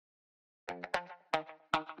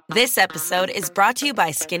This episode is brought to you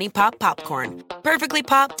by Skinny Pop Popcorn. Perfectly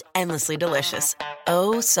popped, endlessly delicious.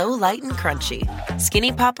 Oh, so light and crunchy.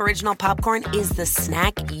 Skinny Pop Original Popcorn is the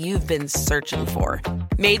snack you've been searching for.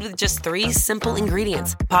 Made with just 3 simple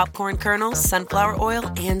ingredients: popcorn kernels, sunflower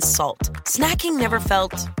oil, and salt. Snacking never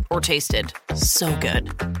felt or tasted so good.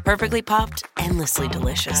 Perfectly popped, endlessly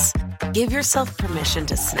delicious. Give yourself permission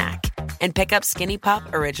to snack and pick up Skinny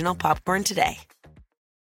Pop Original Popcorn today.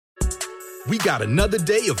 We got another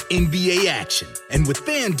day of NBA action. And with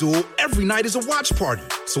FanDuel, every night is a watch party.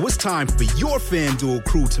 So it's time for your FanDuel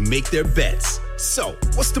crew to make their bets. So,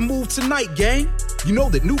 what's the move tonight, gang? You know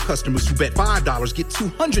that new customers who bet $5 get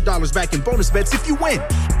 $200 back in bonus bets if you win.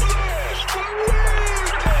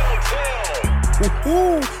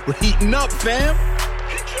 Woo-hoo, we're heating up, fam.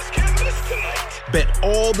 Bet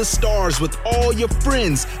all the stars with all your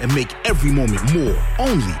friends and make every moment more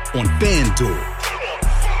only on FanDuel.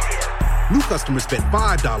 New customers bet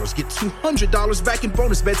 $5, get $200 back in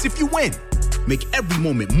bonus bets if you win. Make every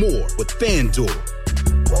moment more with FanDuel.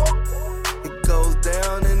 It goes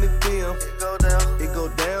down in the DM. It go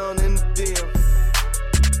down in the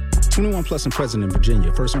DM. 21 plus and present in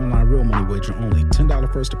Virginia. First online real money wager only.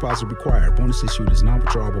 $10 first deposit required. Bonus issued is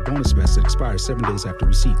non-withdrawable bonus vest that expires 7 days after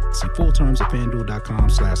receipt. See full terms at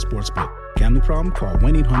FanDuel.com/sportsbook. Gambling problem? Call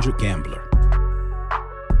 1-800-GAMBLER.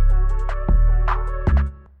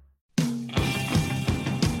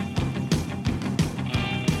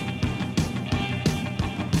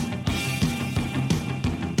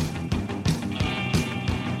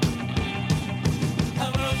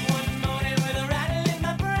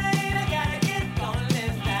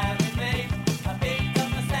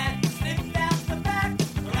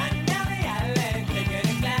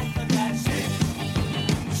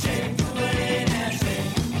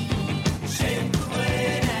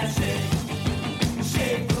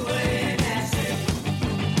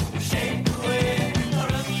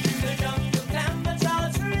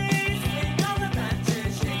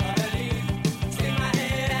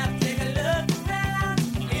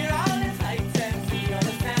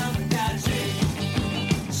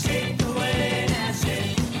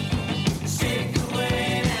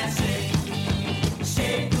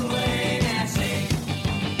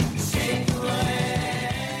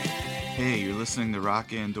 Listening to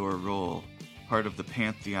Rock and/or Roll, part of the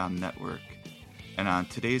Pantheon Network. And on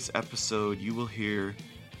today's episode, you will hear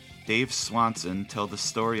Dave Swanson tell the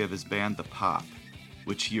story of his band The Pop,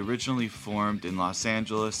 which he originally formed in Los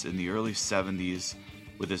Angeles in the early 70s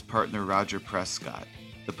with his partner Roger Prescott.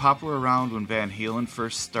 The Pop were around when Van Halen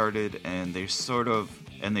first started, and they sort of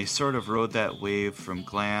rode that wave from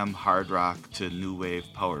glam hard rock to new wave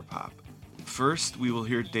power pop. First, we will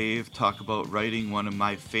hear Dave talk about writing one of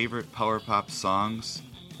my favorite power pop songs,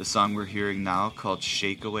 the song we're hearing now called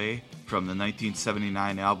Shake Away, from the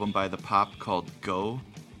 1979 album by The Pop called Go.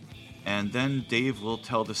 And then Dave will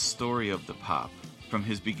tell the story of The Pop, from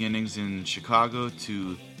his beginnings in Chicago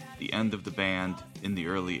to the end of the band in the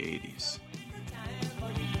early 80s.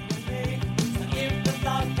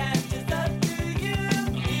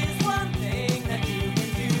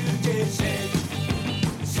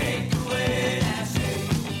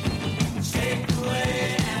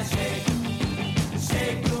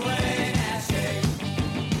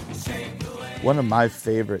 One of my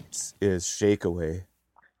favorites is Shake Away.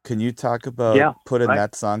 Can you talk about putting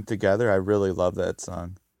that song together? I really love that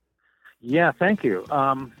song. Yeah, thank you.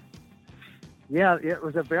 It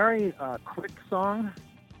was a very quick song.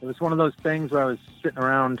 It was one of those things where I was sitting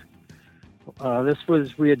around.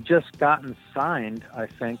 We had just gotten signed, I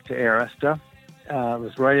think, to Arista. It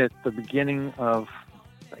was right at the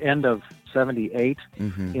end of 78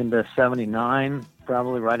 into 79,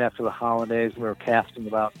 probably right after the holidays. We were casting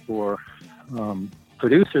about for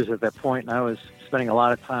producers at that point, and I was spending a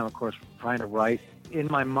lot of time, of course, trying to write.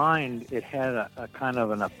 In my mind, it had a kind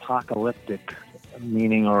of an apocalyptic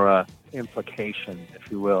meaning or a implication,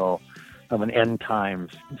 if you will, of an end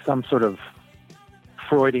times, some sort of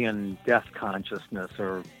Freudian death consciousness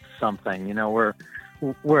or something,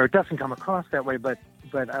 where it doesn't come across that way, but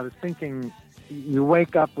I was thinking you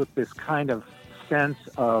wake up with this kind of sense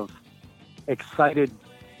of excited,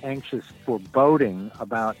 anxious foreboding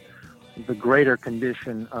about the greater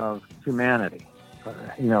condition of humanity.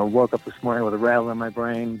 Woke up this morning with a rattle in my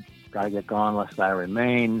brain, got to get gone lest I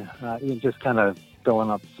remain. Just kind of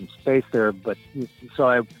filling up some space there. But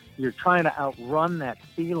you're trying to outrun that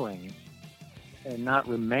feeling and not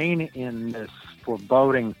remain in this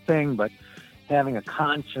foreboding thing, but having a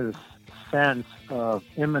conscious sense of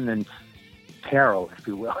imminent peril, if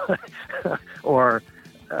you will, or,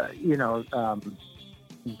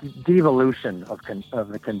 devolution of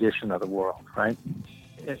the condition of the world, right?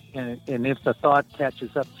 and if the thought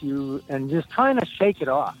catches up to you, and just trying to shake it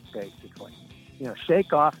off, basically,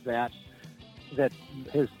 shake off that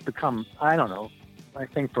has become, I don't know, I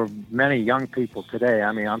think for many young people today,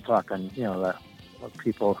 I mean, I'm talking, the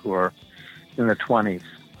people who are in their 20s,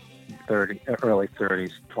 early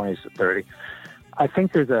 30s, 20s to 30. I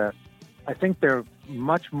think they're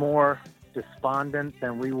much more despondent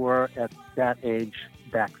than we were at that age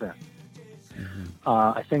back then. Mm-hmm.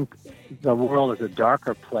 I think the world is a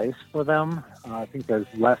darker place for them. I think there's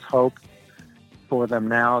less hope for them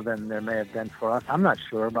now than there may have been for us. I'm not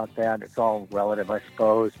sure about that. It's all relative, I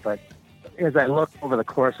suppose. But as I look over the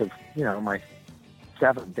course of, my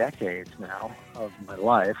 7 decades now of my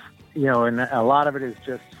life, and a lot of it is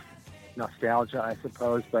just nostalgia, I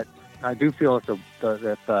suppose. But I do feel that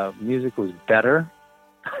the music was better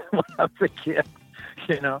when I was a kid,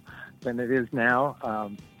 than it is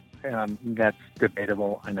now. And that's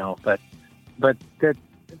debatable, I know, but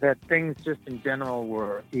that things just in general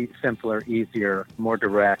were simpler, easier, more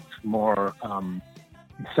direct, more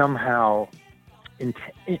somehow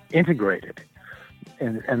integrated,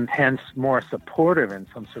 and hence more supportive in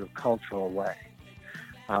some sort of cultural way.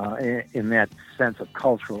 In that sense of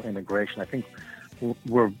cultural integration, I think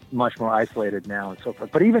we're much more isolated now and so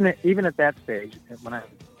forth. But even at that stage, when I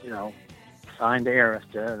signed to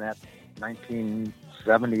Arista, that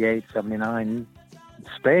 1978, 79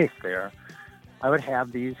 space there, I would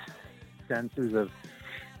have these senses of,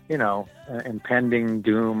 impending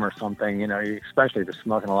doom or something, especially to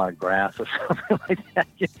smoking a lot of grass or something like that,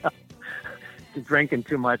 to drinking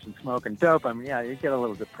too much and smoking dope. I mean, yeah, you get a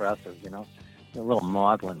little depressive, a little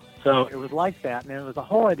maudlin. So it was like that, and the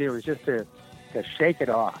whole idea was just to shake it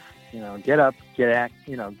off, get up, get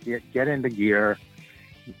into gear,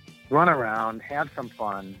 run around, have some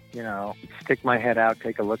fun, stick my head out,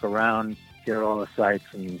 take a look around, hear all the sights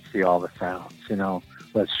and see all the sounds,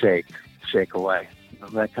 let's shake away,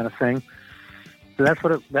 that kind of thing. So that's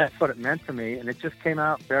what it meant to me, and it just came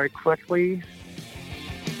out very quickly.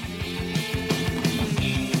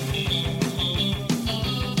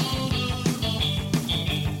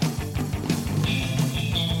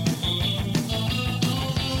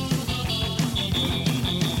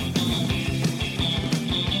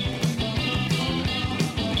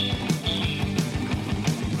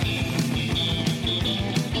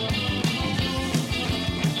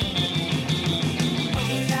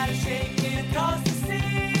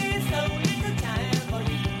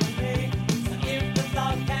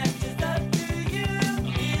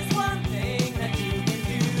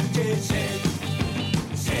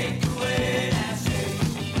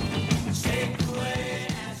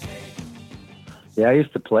 Yeah, I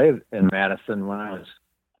used to play in Madison when I was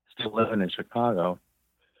still living in Chicago.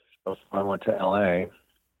 Before I went to L.A.,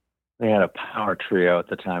 they had a power trio at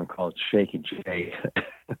the time called Shaky J.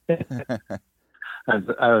 I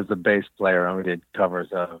was the bass player, and we did covers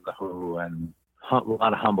of The Who and a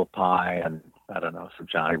lot of Humble Pie and, I don't know, some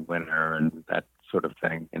Johnny Winter and that sort of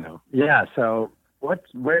thing, Yeah, so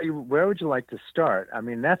where would you like to start? I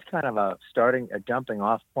mean, that's kind of a jumping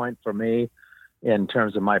off point for me in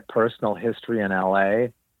terms of my personal history in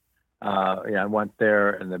L.A. I went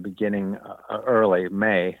there in the beginning, early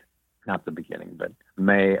May, not the beginning, but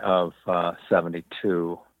May of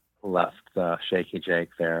 72, left Shaky Jake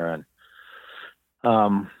there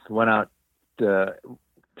and went out to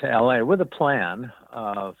L.A. with a plan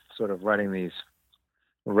of sort of writing these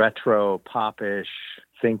retro popish,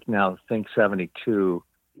 think 72.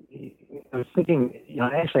 I was thinking,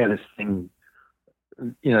 I actually had this thing,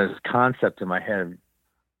 this concept in my head,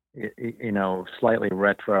 slightly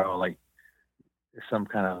retro, like some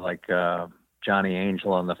kind of like Johnny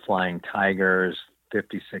Angel and the Flying Tigers,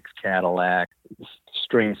 56 Cadillac,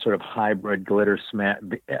 strange sort of hybrid glitter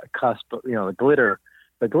cusp.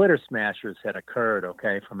 The glitter smashers had occurred,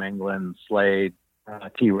 from England, Slade,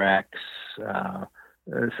 T-Rex,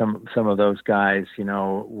 some of those guys,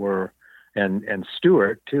 were, and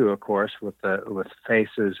Stewart too, of course, with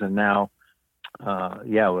Faces, and now.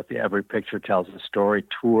 With the Every Picture Tells a Story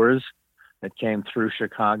tours that came through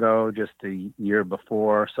Chicago just a year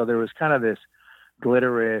before. So there was kind of this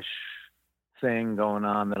glitterish thing going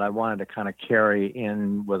on that I wanted to kind of carry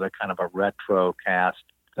in with a kind of a retro cast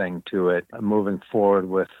thing to it, moving forward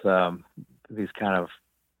with these kind of,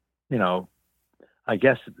 I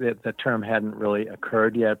guess the term hadn't really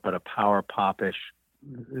occurred yet, but a power popish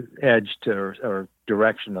edge to or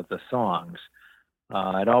direction of the songs.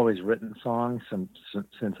 I'd always written songs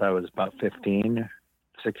since I was about 15,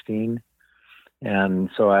 16. And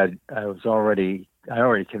so I already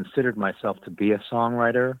considered myself to be a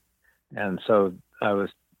songwriter. And so I was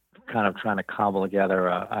kind of trying to cobble together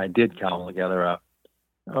a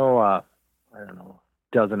I don't know,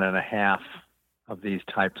 dozen and a half of these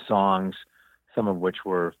type songs, some of which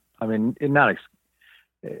were, I mean, it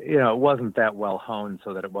wasn't that well honed,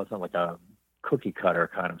 so that it wasn't like a cookie cutter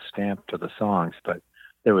kind of stamp to the songs, but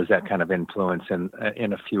there was that kind of influence in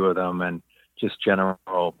a few of them, and just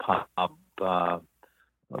general pop,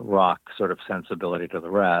 rock sort of sensibility to the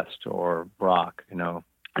rest, or rock,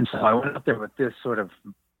 And so I went up there with this sort of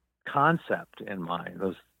concept in mind.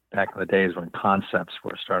 Those back in the days when concepts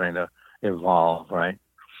were starting to evolve, right?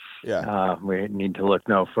 Yeah. We need to look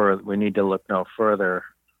no further. We need to look no further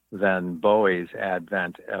than Bowie's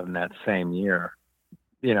advent in that same year.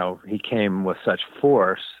 He came with such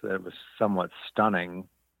force that it was somewhat stunning.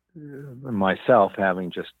 Myself,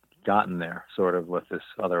 having just gotten there, sort of with this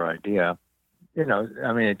other idea,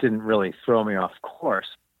 it didn't really throw me off course,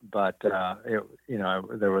 but there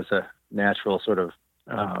was a natural sort of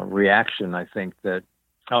reaction, I think, that,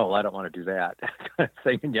 oh, I don't want to do that kind of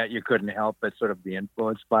thing, and yet you couldn't help but sort of be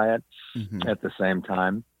influenced by it at the same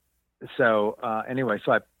time. So anyway,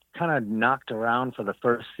 so I kind of knocked around for the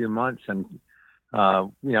first few months, and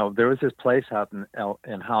there was this place out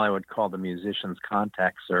in Hollywood called the Musicians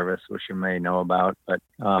Contact Service, which you may know about, but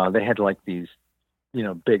they had like these,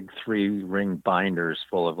 big 3-ring binders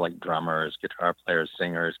full of like drummers, guitar players,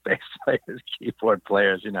 singers, bass players, keyboard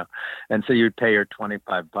players, and so you'd pay your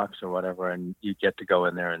 $25 or whatever, and you get to go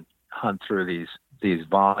in there and hunt through these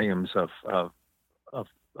volumes of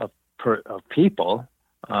people,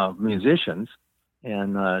 musicians,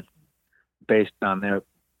 and based on their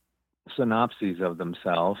synopses of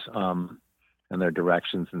themselves and their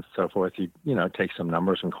directions and so forth, you take some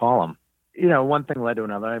numbers and call them. One thing led to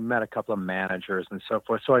another. I met a couple of managers and so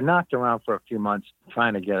forth. So I knocked around for a few months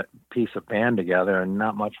trying to get a piece of band together, and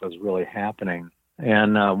not much was really happening.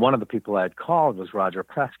 And one of the people I had called was Roger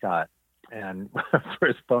Prescott, and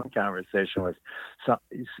first phone conversation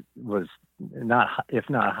was not, if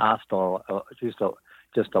not hostile, just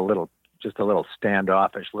a little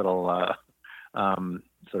standoffish, little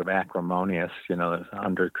sort of acrimonious, there's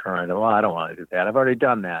undercurrent of, well, I don't want to do that. I've already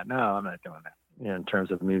done that. No, I'm not doing that. In terms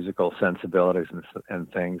of musical sensibilities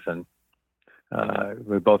and things, and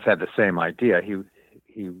we both had the same idea.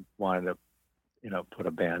 He wanted to, put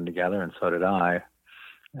a band together, and so did I.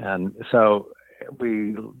 And so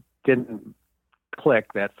we didn't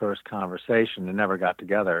click that first conversation and never got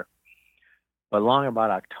together. But long about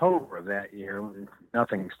October of that year, when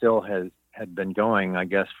nothing still had been going, I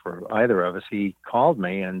guess, for either of us, he called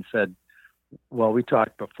me and said, well, we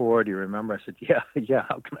talked before. Do you remember? I said, yeah.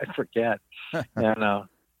 How can I forget? And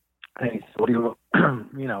he said, what do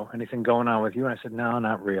you, anything going on with you? And I said, no,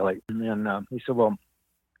 not really. And he said, well,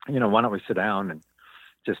 why don't we sit down and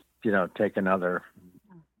just, take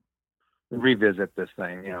revisit this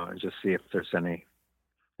thing, and just see if there's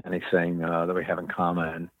anything that we have in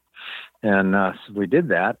common. And so we did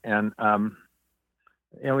that. And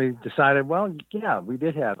we decided, well, yeah, we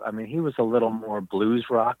did have, he was a little more blues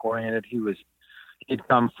rock oriented. He'd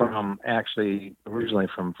come from originally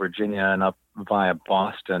from Virginia and up via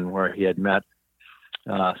Boston, where he had met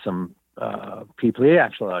some people. He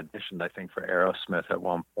actually auditioned, I think, for Aerosmith at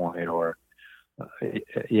one point, or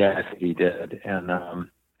yeah, I think he did. And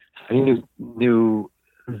he knew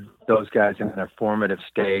those guys in their formative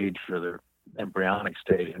stage, or their embryonic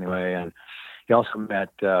stage anyway. And he also met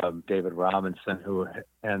David Robinson,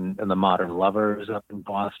 and the Modern Lovers up in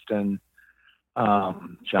Boston,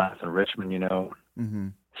 Jonathan Richman, Mm-hmm.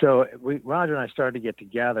 So Roger and I started to get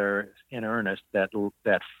together in earnest that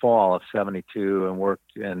fall of '72, and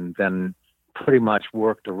worked, and then pretty much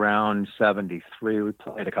worked around '73. We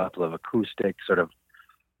played a couple of acoustic sort of,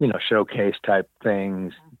 showcase type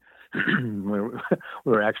things. we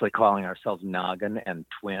were actually calling ourselves Noggin and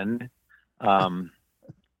Twin.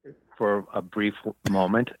 For a brief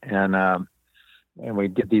moment, and we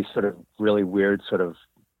did these sort of really weird sort of,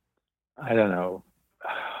 I don't know,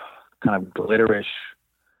 kind of glitter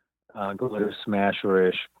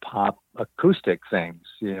smasher-ish pop acoustic things,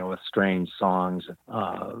 with strange songs,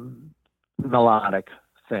 melodic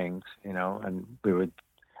things, and we would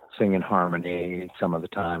sing in harmony some of the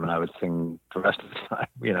time, and I would sing the rest of the time,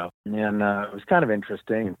 and it was kind of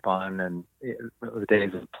interesting and fun, and the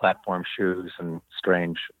days of platform shoes and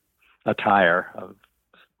strange attire of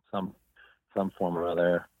some form or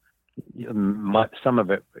other. Some of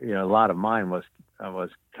it, a lot of mine was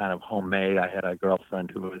kind of homemade. I had a girlfriend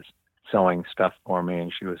who was sewing stuff for me,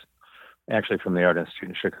 and she was actually from the Art Institute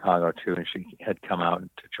in Chicago too, and she had come out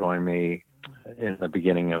to join me in the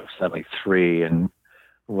beginning of '73, and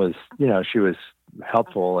was, she was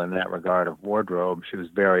helpful in that regard of wardrobe. She was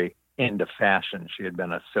very into fashion. She had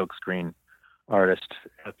been a silkscreen artist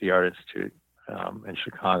at the Art Institute in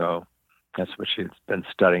Chicago. That's what she'd been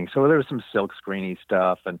studying. So there was some silk screeny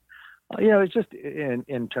stuff, and it's just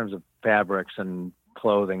in terms of fabrics and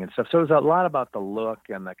clothing and stuff. So it was a lot about the look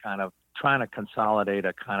and the kind of trying to consolidate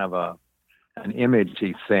a kind of an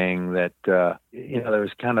imagey thing that there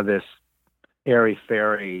was kind of this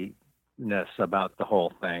airy-fairy-ness about the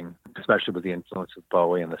whole thing, especially with the influence of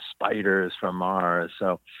Bowie and the spiders from Mars.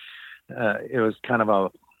 So it was kind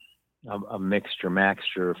of a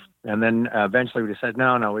mixture. And then eventually we decided,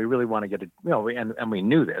 no, we really want to get and we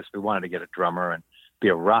knew this. We wanted to get a drummer and be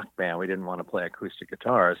a rock band. We didn't want to play acoustic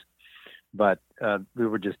guitars, but we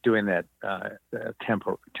were just doing that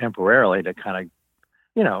temporarily to kind of,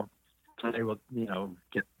 they will,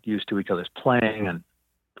 get used to each other's playing and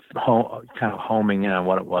kind of homing in on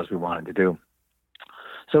what it was we wanted to do.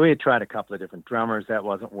 So we had tried a couple of different drummers. That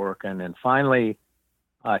wasn't working. And finally,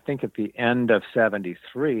 I think at the end of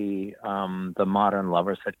 73, the Modern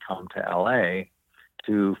Lovers had come to L.A.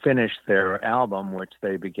 to finish their album, which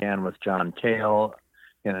they began with John Cale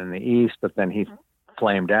in the East, but then he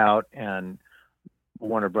flamed out, and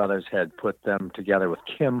Warner Brothers had put them together with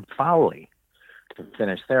Kim Fowley to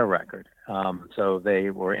finish their record. So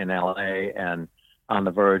they were in L.A. and on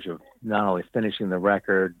the verge of not only finishing the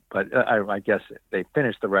record, but I guess they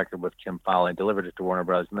finished the record with Kim Fowley, delivered it to Warner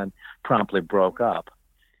Brothers, and then promptly broke up.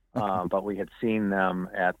 But we had seen them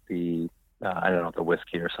at the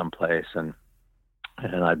Whiskey or someplace, and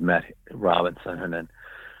I'd met Robinson, and then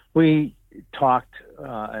we talked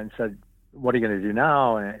and said, "What are you going to do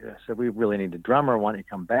now?" And I said, "We really need a drummer. Why don't you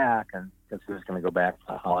come back?" And because he was going to go back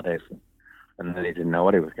for the holidays, and then he didn't know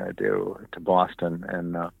what he was going to do to Boston,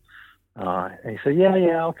 and he said,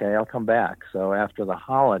 "Yeah, okay, I'll come back." So after the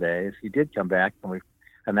holidays, he did come back,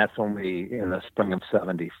 and that's when we, in the spring of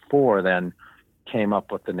 '74, then came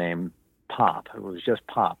up with the name Pop. It was just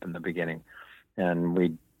Pop in the beginning, and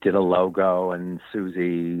we did a logo, and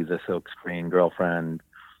Susie, the silkscreen girlfriend,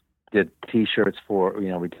 did T-shirts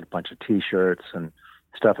we did a bunch of T-shirts and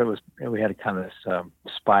stuff. We had a kind of this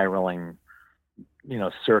spiraling,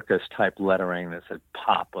 circus type lettering that said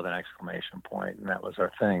Pop with an exclamation point, and that was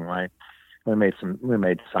our thing, right? We made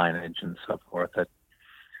signage and so forth that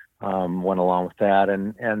went along with that,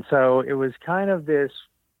 and so it was kind of this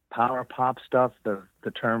power pop stuff, the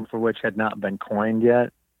term for which had not been coined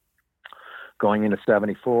yet, going into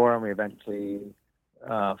 74, and we eventually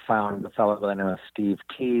found the fellow by the name of Steve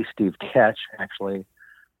Tetch, actually,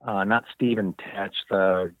 not Stephen Tetch,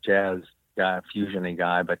 the jazz guy, fusion-y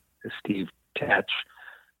guy, but Steve Tetch,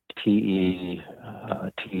 Tetsch.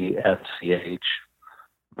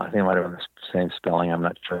 I think it might have been the same spelling, I'm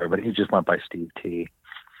not sure, but he just went by Steve T.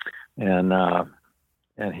 And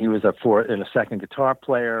he was a second guitar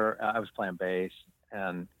player. I was playing bass,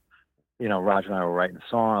 and Roger and I were writing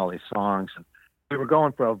all these songs, and we were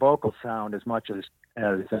going for a vocal sound as much as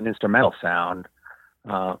an instrumental sound.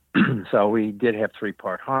 So we did have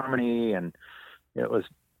 3-part harmony, and it was,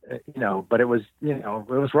 but it was, it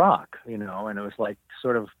was rock, and it was like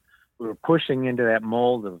sort of we were pushing into that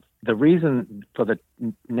mold of the reason for the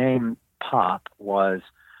name Pop was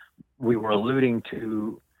we were alluding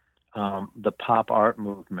to the pop art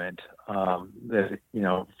movement that,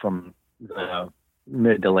 from the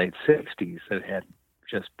mid to late 60s that had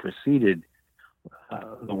just preceded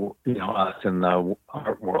us in the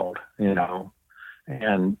art world,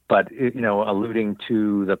 but alluding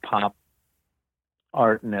to the pop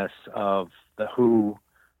artness of the Who,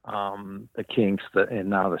 the Kinks, and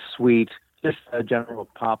now the Sweet, just a general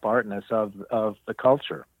pop artness of the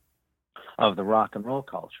culture, of the rock and roll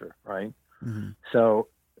culture, right? Mm-hmm. So,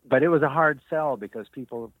 but it was a hard sell because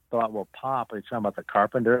people thought, well, pop, are you talking about the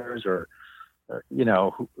Carpenters or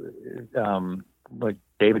like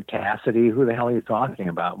David Cassidy? Who the hell are you talking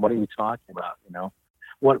about? What are you talking about?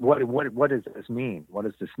 What does this mean? What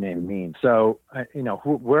does this name mean? So,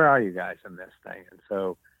 where are you guys in this thing? And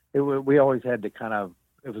so we always had to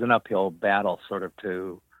it was an uphill battle sort of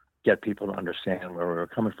to get people to understand where we were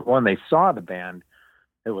coming from. When they saw the band,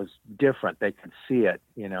 it was different. They could see it,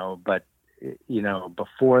 but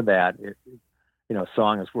before that, a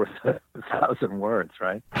song is worth 1,000 words,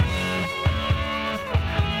 right?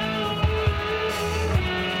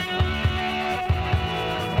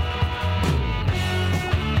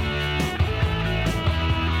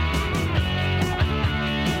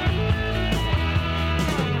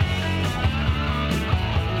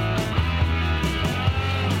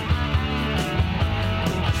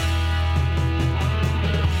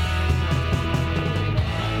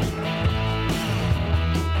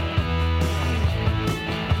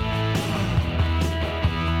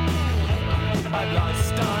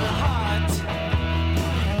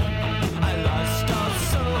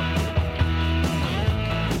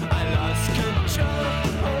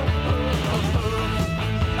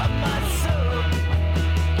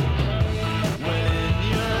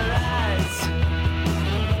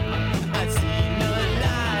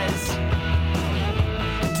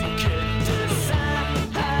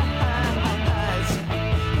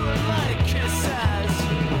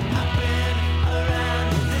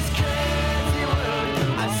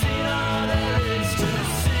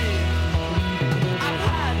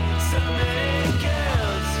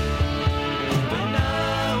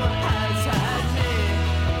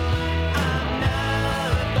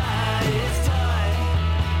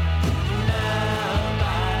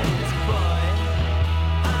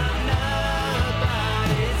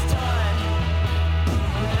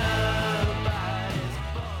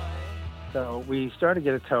 we started to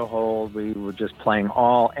get a toehold. We were just playing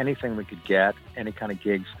anything we could get, any kind of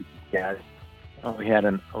gigs we could get. We had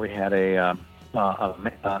an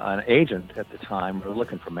agent at the time. We were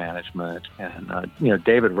looking for management, and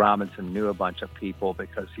David Robinson knew a bunch of people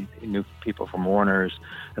because he knew people from Warner's,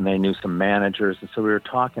 and they knew some managers, and so we were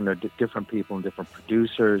talking to different people and different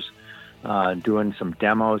producers, doing some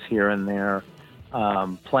demos here and there,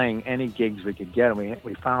 playing any gigs we could get.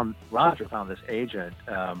 And Roger found this agent,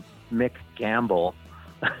 Mick Gamble,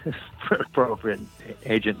 appropriate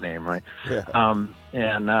agent name, right? Yeah.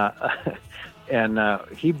 And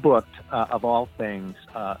he booked, of all things,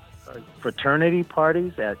 fraternity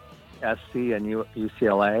parties at USC and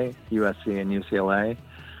UCLA,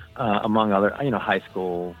 among other, high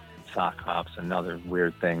school sock hops and other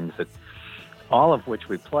weird things, all of which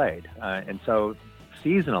we played. And so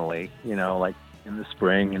seasonally, like in the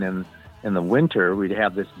spring and in the winter, we'd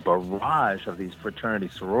have this barrage of these fraternity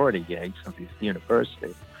sorority gigs at these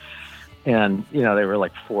universities. And, they were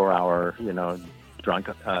like 4-hour,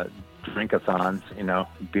 drink-a-thons,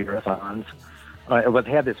 beer-a-thons. But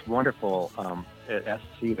they had this wonderful, at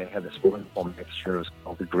SC, they had this wonderful mixture. It was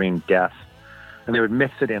called the Green Death. And they would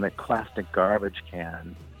mix it in a plastic garbage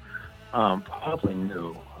can, probably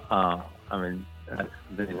new. They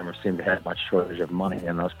never seemed to have much shortage of money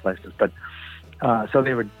in those places. But so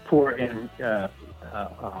they would pour in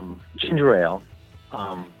ginger ale,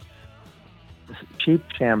 cheap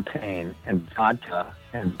champagne, and vodka,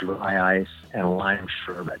 and dry ice, and lime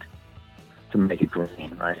sherbet to make it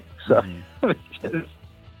green, right? So it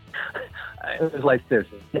was like this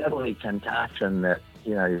deadly concoction that,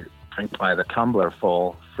 you drink by the tumbler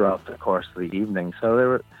full throughout the course of the evening. So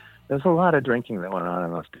there was a lot of drinking that went on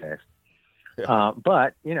in those days. Yeah.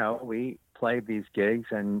 But, we played these gigs,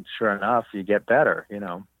 and sure enough, you get better,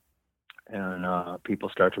 and people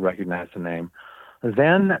start to recognize the name.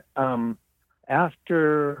 Then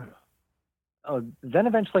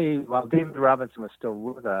eventually, while David Robinson was still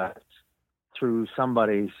with us, through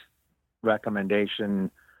somebody's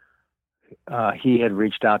recommendation, he had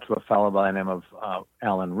reached out to a fellow by the name of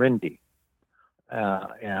Alan Rindy.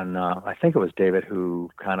 And I think it was David who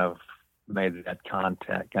kind of made that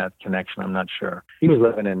connection. I'm not sure. He was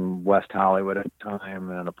living in West Hollywood at the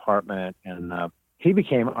time in an apartment, and he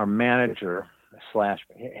became our manager /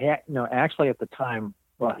 actually at the time,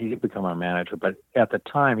 well, he did become our manager, but at the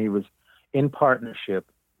time he was in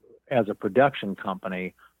partnership as a production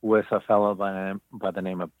company with a fellow by the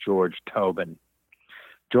name of George Tobin.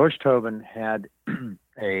 George Tobin had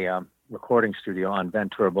a recording studio on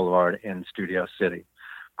Ventura Boulevard in Studio City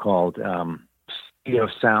called Studio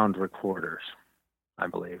Sound Recorders, I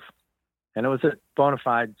believe. And it was a bona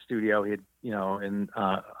fide studio. He had,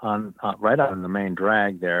 right out in the main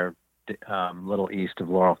drag there, little east of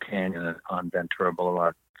Laurel Canyon on Ventura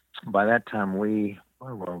Boulevard. By that time, where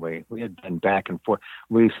were we? We had been back and forth.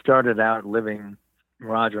 We started out living,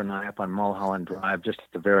 Roger and I, up on Mulholland Drive, just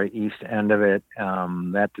at the very east end of it.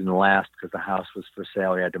 That didn't last because the house was for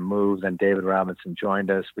sale. We had to move. Then David Robinson joined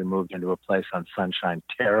us. We moved into a place on Sunshine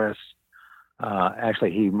Terrace.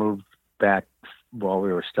 Actually, he moved back while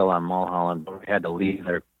we were still on Mulholland, but we had to leave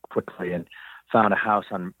there quickly and found a house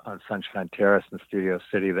on Sunshine Terrace in Studio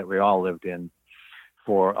City that we all lived in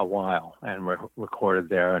for a while, and we recorded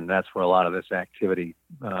there, and that's where a lot of this activity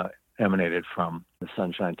emanated from, the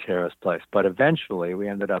Sunshine Terrace place. But eventually we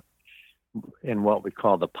ended up in what we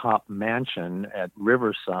call the Pop Mansion at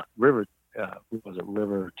Riverton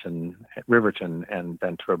and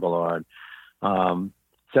Ventura Boulevard.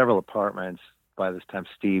 Several apartments. By this time,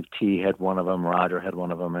 Steve T had one of them, Roger had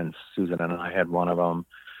one of them, and Susan and I had one of them.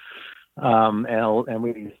 And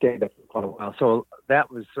we stayed there for quite a while. So that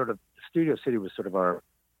was sort of, Studio City was sort of our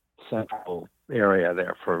central area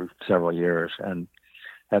there for several years. And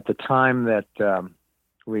at the time that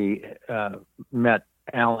we met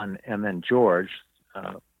Alan and then George,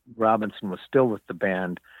 Robinson was still with the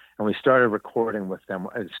band, and we started recording with them.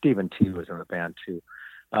 Stephen T was in the band too.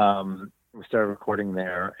 We started recording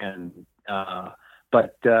there, and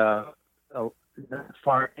but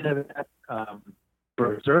far into that,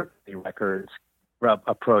 Berserk Records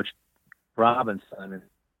approached Robinson, and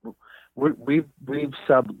we've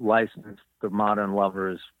sub-licensed the Modern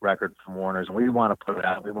Lovers record from Warner's, and we want to put it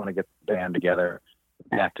out. We want to get the band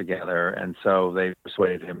back together, and so they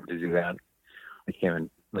persuaded him to do that. They came and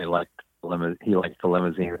he liked the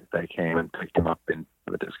limousine. They came and picked him up in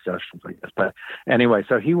the discussions, I guess. But anyway,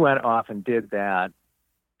 so he went off and did that,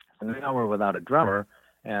 and now we're without a drummer.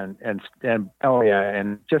 And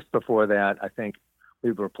just before that, I think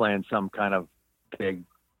we were playing some kind of big,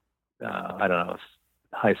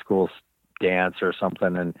 high school dance or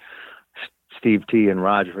something, and Steve T and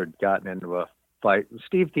Roger had gotten into a fight.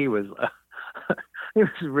 Steve T was he was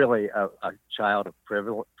really a child of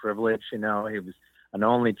privilege. You know, he was an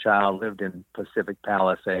only child, lived in Pacific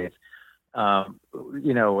Palisades.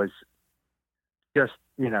 You know, was just,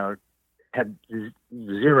 you know, had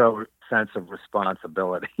zero sense of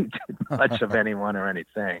responsibility to much of anyone or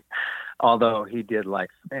anything. Although he did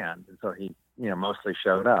like the band, and so he, you know, mostly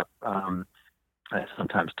showed up. I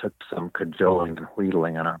sometimes took some cajoling and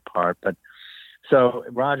wheedling on our part, but so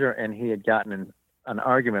Roger and he had gotten in an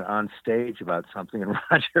argument on stage about something, and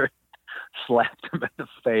Roger slapped him in the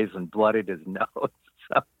face and bloodied his nose.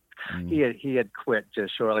 So he had quit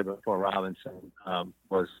just shortly before Robinson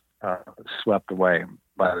was swept away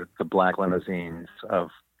by the black limousines of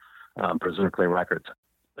Berserkly Records.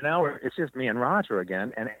 But now it's just me and Roger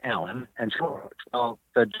again, and Alan and George. Well,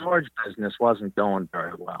 the George business wasn't going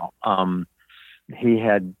very well. He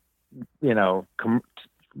had, you know,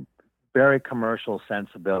 very commercial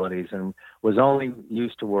sensibilities and was only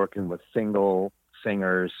used to working with single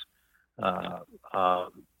singers,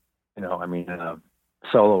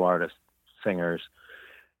 solo artist singers.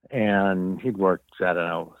 And he'd worked, I don't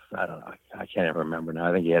know, I can't even remember now.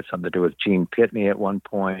 I think he had something to do with Gene Pitney at one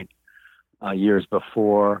point, years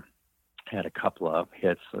before. Had a couple of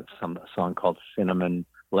hits, a song called Cinnamon,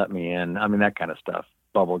 Let Me In. I mean, that kind of stuff,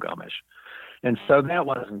 bubblegumish. And so that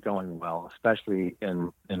wasn't going well, especially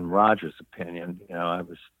in Roger's opinion. You know, I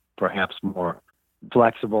was perhaps more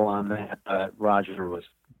flexible on that, but Roger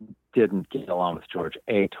didn't get along with George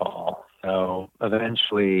at all. So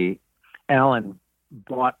eventually, Alan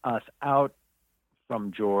bought us out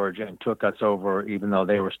from George and took us over, even though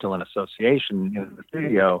they were still in association in the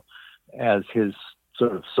studio, as his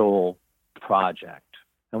sort of sole project.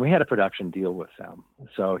 And we had a production deal with them.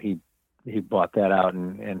 So he bought that out,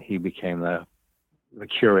 and he became the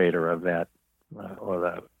curator of that, or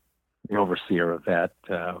the overseer of that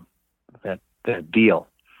deal.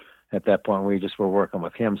 At that point, we just were working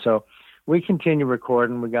with him. So we continued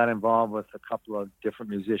recording. We got involved with a couple of different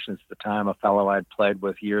musicians at the time. A fellow I'd played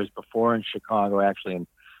with years before in Chicago, actually,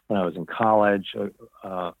 when I was in college.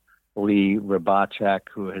 Lee Rybacek,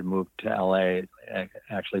 who had moved to L.A.,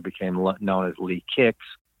 actually became known as Lee Kicks.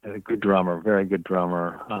 A good drummer, very good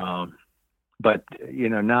drummer. But, you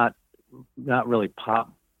know, not really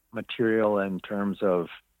pop material in terms of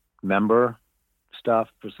member stuff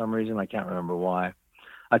for some reason. I can't remember why.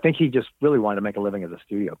 I think he just really wanted to make a living as a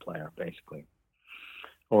studio player, basically,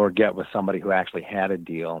 or get with somebody who actually had a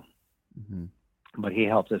deal. Mm-hmm. But he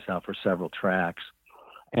helped us out for several tracks.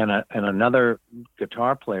 And another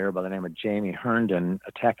guitar player by the name of Jamie Herndon,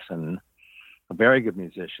 a Texan, a very good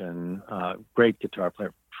musician, great guitar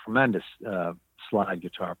player, tremendous slide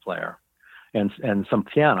guitar player, and some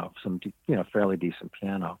piano, fairly decent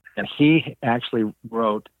piano. And he actually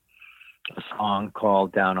wrote a song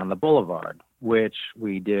called Down on the Boulevard, which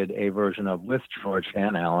we did a version of with George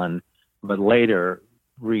and Alan, but later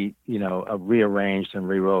rearranged and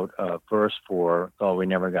rewrote a verse for, though we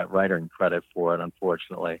never got writing credit for it,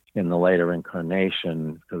 unfortunately, in the later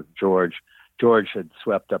incarnation, because George had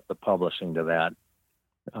swept up the publishing to that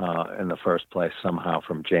in the first place somehow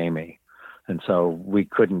from Jamie. And so we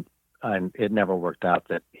couldn't, and it never worked out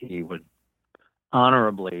that he would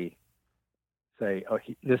honorably say, "Oh,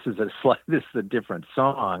 this is a different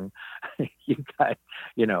song." You got,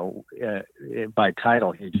 by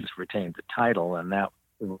title, he just retained the title, and that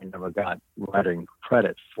we never got writing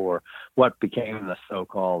credit for what became the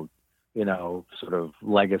so-called, sort of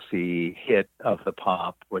legacy hit of the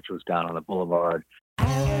pop, which was Down on the Boulevard. I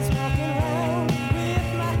was walking around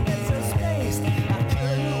with my head so spaced, I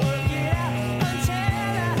couldn't work it out until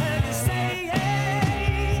I heard you say, hey,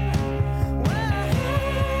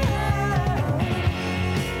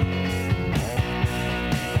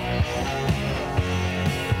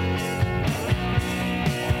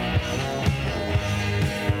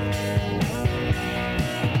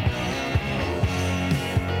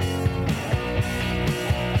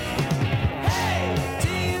 hey, do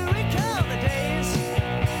you recall the days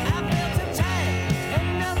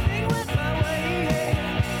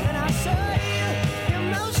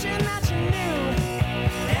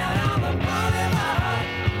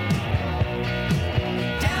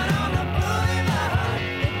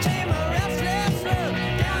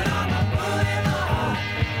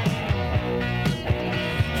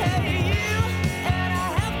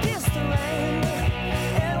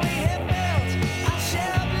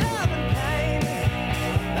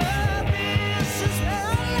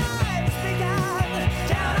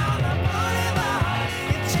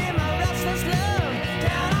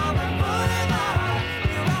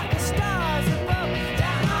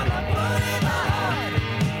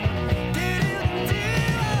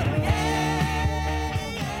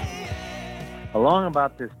along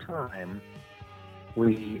about this time,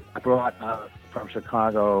 I brought from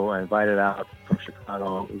Chicago, I invited out from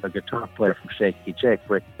Chicago the guitar player from Shaky Jake,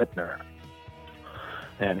 Rick Bittner.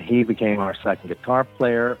 And he became our second guitar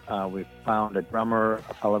player. We found a drummer,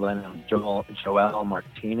 a fellow by the name of Joel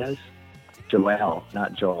Martinez. Joel,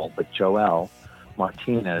 not Joel, but Joel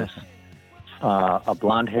Martinez, a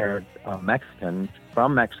blonde-haired Mexican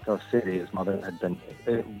from Mexico City. His mother had been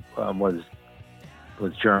was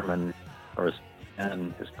German,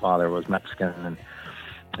 and his father was Mexican,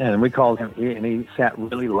 and we called him. He sat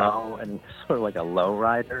really low, and sort of like a low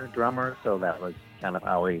rider drummer. So that was kind of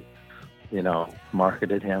how we,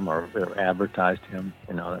 marketed him or advertised him.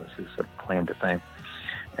 That was his sort of claim to fame.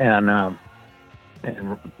 And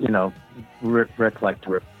Rick liked to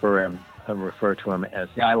refer to him as,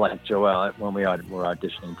 I like Joel. When we were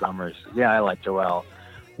auditioning drummers, I like Joel.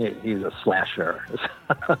 He's a slasher.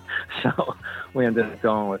 So we ended up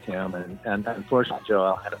going with him. And unfortunately,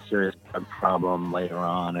 Joel had a serious drug problem later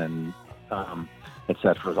on, and et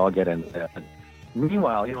cetera. I'll get into that. But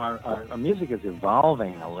meanwhile, our music is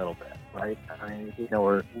evolving a little bit, right? I mean,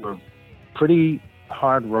 we're pretty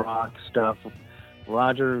hard rock stuff.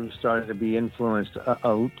 Roger started to be influenced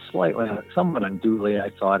slightly, somewhat unduly, I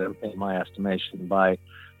thought, in my estimation, by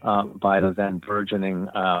the then burgeoning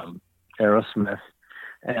Aerosmith.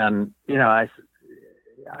 And I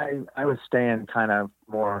was staying kind of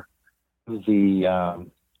more the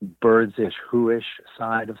Byrds-ish, Who-ish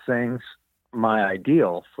side of things. My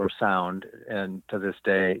ideal for sound, and to this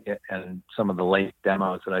day, and some of the late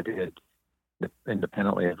demos that I did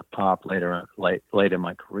independently of pop late in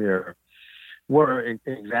my career, were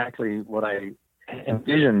exactly what I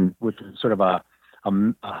envisioned, which was sort of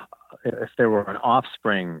if there were an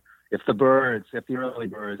offspring, if the early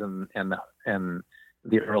Byrds and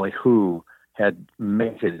the early Who had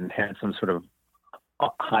mated and had some sort of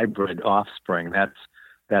hybrid offspring,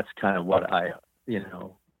 that's kind of what I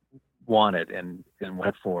wanted and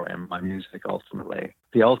went for in my music. Ultimately,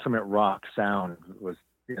 the ultimate rock sound was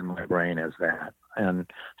in my brain as that, and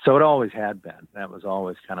so it always had been. That was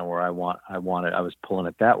always kind of where I wanted. I was pulling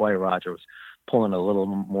it that way. Roger was pulling a little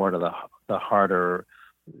more to the harder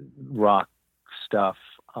rock stuff,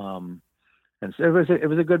 and so it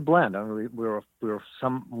was a good blend. I mean, we were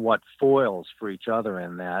somewhat foils for each other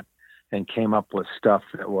in that, and came up with stuff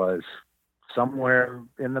that was somewhere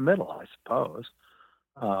in the middle, I suppose.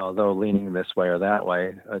 Though leaning this way or that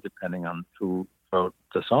way, depending on who wrote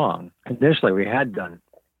the song. Initially, we had done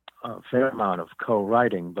a fair amount of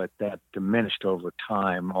co-writing, but that diminished over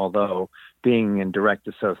time. Although being in direct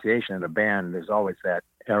association in a band, there's always that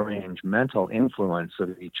arrangemental influence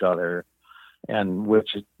of each other, and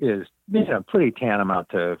which is pretty tantamount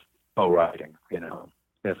to co-writing,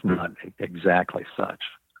 if not exactly such.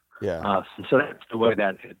 Yeah. So that's the way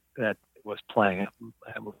that was playing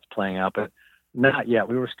out, but not yet.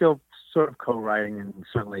 We were still sort of co-writing and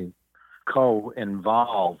certainly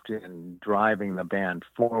co-involved in driving the band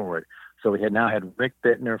forward. So we had Rick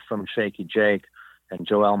Bittner from Shaky Jake and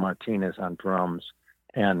Joel Martinez on drums,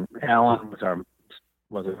 and Alan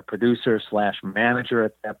was a producer / manager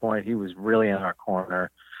at that point. He was really in our corner.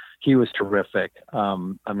 He was terrific. I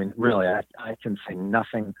mean, really, I can say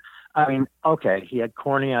nothing. I mean, okay, he had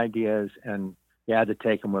corny ideas, and you had to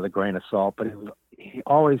take them with a grain of salt, but he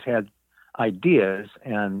always had ideas,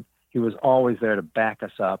 and he was always there to back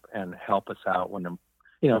us up and help us out when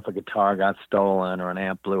if a guitar got stolen or an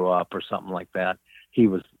amp blew up or something like that. He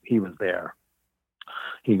was there.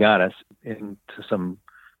 He got us into some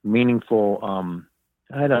meaningful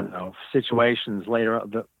situations later.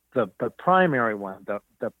 The primary one,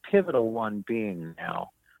 the pivotal one being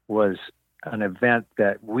now, was an event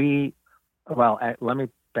that let me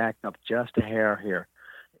back up just a hair here.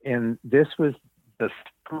 And this was the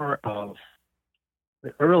summer of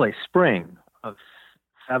the early spring of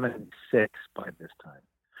 '76 by this time.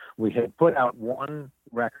 We had put out one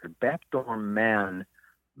record, Backdoor Man,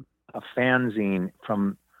 a fanzine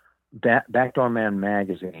from Backdoor Man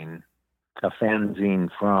magazine, a fanzine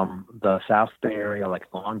from the South Bay area,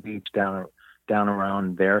 like Long Beach, down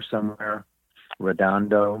around there somewhere,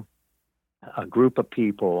 Redondo. A group of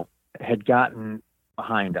people had gotten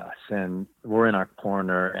behind us and were in our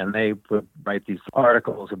corner, and they would write these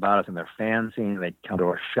articles about us in their fanzine. They'd come to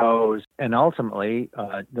our shows, and ultimately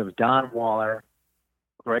there was Don Waller,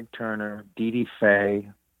 Greg Turner, Dee Dee Fay,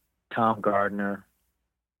 Tom Gardner.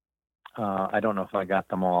 I don't know if I got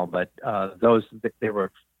them all, but they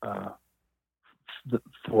were the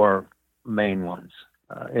four main ones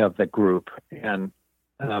of the group, and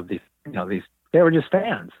these they were just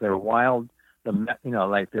fans. They were wild.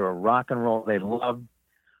 Like they were rock and roll. They loved,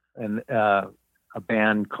 and a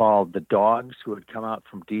band called The Dogs, who had come out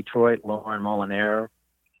from Detroit. Lauren Molinaire,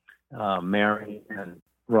 Mary, and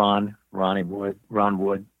Ron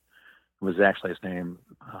Wood was actually his name.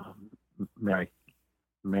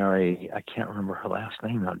 Mary, I can't remember her last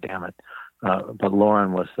name now, damn it. But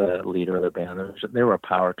Lauren was the leader of the band. They were a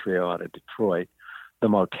power trio out of Detroit. The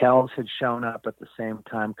Motels had shown up at the same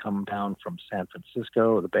time, come down from San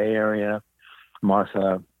Francisco, the Bay Area,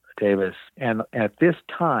 Martha Davis. And at this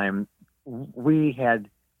time, we had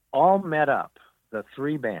all met up, the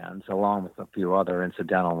three bands, along with a few other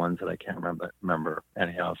incidental ones that I can't remember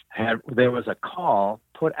any of. There was a call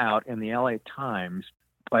put out in the LA Times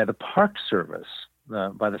by the Park Service,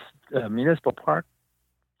 by the Municipal Park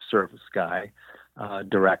Service guy,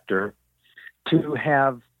 director, to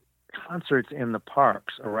have concerts in the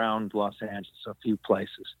parks around Los Angeles, a few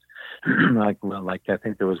places. like I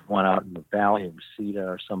think there was one out in the Valley of Reseda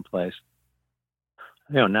or someplace.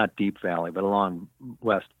 Not Deep Valley, but along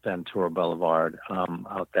West Ventura Boulevard,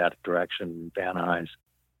 out that direction, Van Nuys.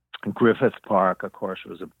 Griffith Park, of course,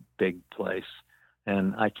 was a big place.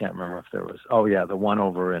 And I can't remember if there was, the one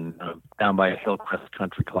over in down by Hillcrest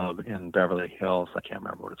Country Club in Beverly Hills. I can't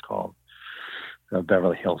remember what it's called.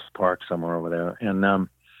 Beverly Hills Park, somewhere over there. And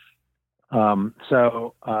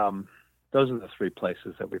those are the three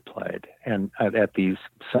places that we played, and at these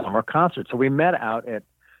summer concerts. So we met out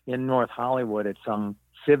in North Hollywood at some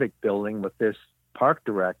civic building with this park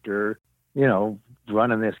director,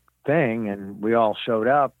 running this thing, and we all showed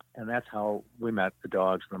up, and that's how we met the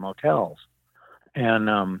Dogs and the Motels. And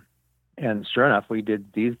sure enough, we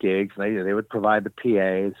did these gigs. They would provide the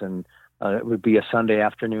PAs, and it would be a Sunday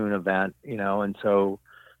afternoon event, and so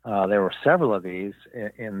there were several of these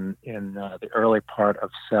in the early part of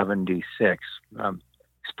 '76,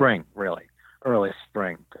 spring, really, early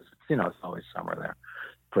spring, because it's always summer there,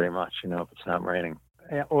 pretty much, if it's not raining.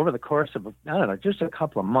 Over the course of just a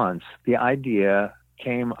couple of months, the idea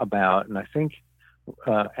came about, and I think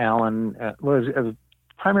Alan it was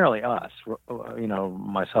primarily us,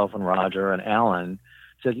 myself and Roger and Alan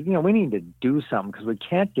said, we need to do something because we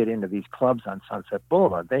can't get into these clubs on Sunset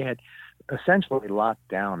Boulevard. They had essentially locked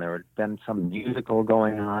down. There had been some musical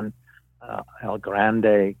going on, El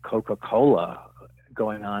Grande Coca-Cola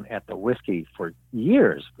going on at the Whiskey for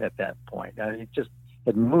years at that point. It just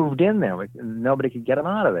had moved in there. Nobody could get them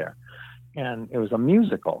out of there. And it was a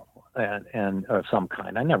musical and of some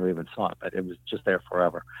kind. I never even saw it, but it was just there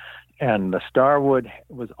forever. And the Starwood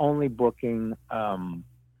was only booking, kind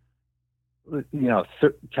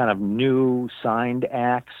of new signed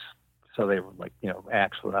acts. So they were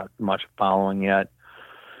acts without much following yet.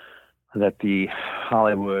 That the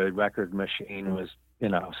Hollywood record machine was,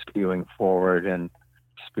 spewing forward and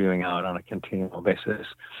spewing out on a continual basis.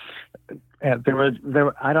 And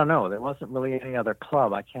there I don't know. There wasn't really any other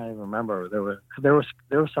club. I can't even remember. There were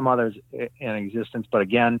some others in existence, but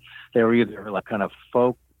again, they were either like kind of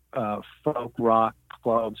folk rock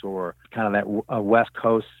clubs or kind of that West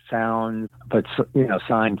Coast sound, but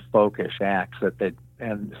signed folkish acts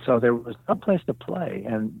and so there was no place to play,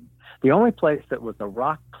 and the only place that was a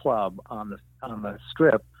rock club on the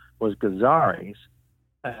Strip was Gazzari's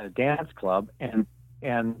dance club, and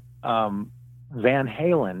Van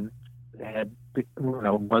Halen had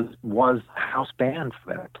was the house band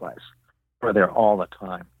for that place. Were there all the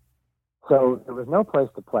time. So there was no place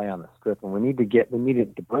to play on the Strip, and we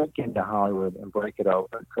needed to break into Hollywood and break it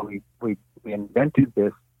open. So we invented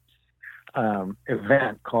this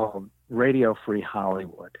event called Radio Free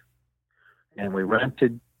Hollywood, and we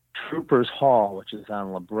rented Troopers Hall, which is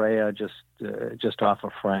on La Brea, just off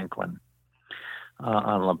of Franklin,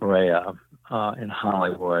 on La Brea in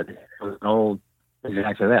Hollywood. It was an old,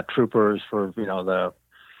 exactly that, Troopers for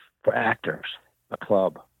for actors, a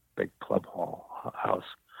club, big club house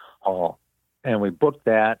hall. And we booked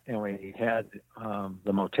that, and we had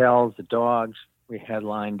the Motels, the Dogs. We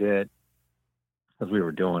headlined it because we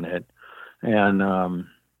were doing it, and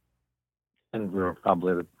we were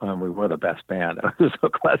probably we were the best band. There's no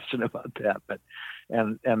question about that. But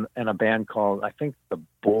and a band called, I think, the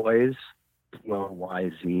Boys,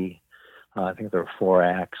 BOYZ. I think there were 4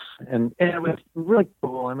 acts, and it was really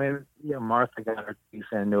cool. I mean, Martha got her teeth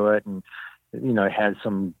into it, and had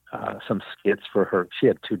some skits for her. She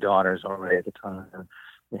had 2 daughters already at the time. And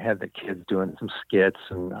we had the kids doing some skits,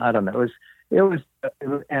 and I don't know. It was,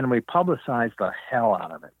 and we publicized the hell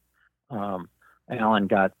out of it. Alan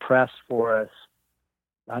got press for us.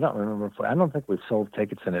 I don't remember. I don't think we sold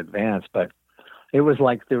tickets in advance, but it was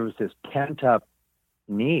like there was this pent up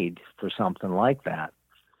need for something like that.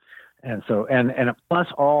 And so, and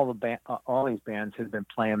plus all these bands had been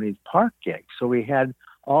playing these park gigs. So we had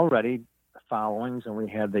already followings, and we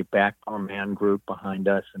had the Backdoor Man group behind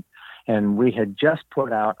us, and we had just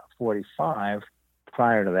put out 45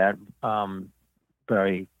 prior to that,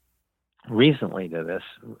 very recently to this,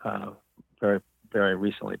 very, very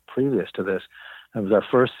recently previous to this. It was our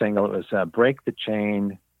first single. It was Break the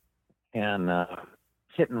Chain and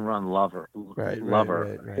Hit and Run Lover. Right.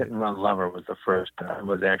 Hit and Run Lover was the first,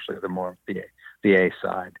 was actually the A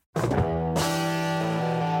side.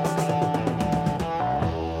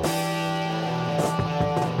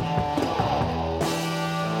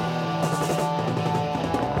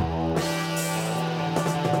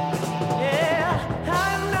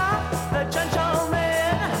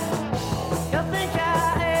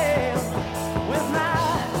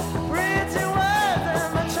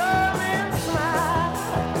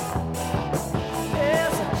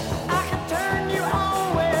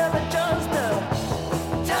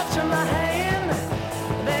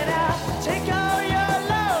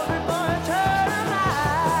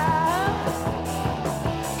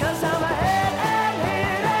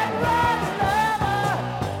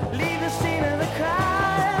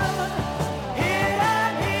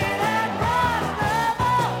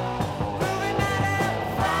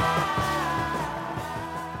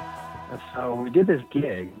 Did this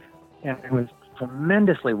gig, and it was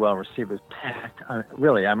tremendously well received. It was packed.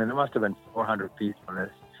 Really, I mean, there must have been 400 people in this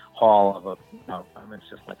hall of it's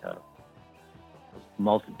just like a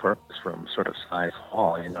multi-purpose room sort of size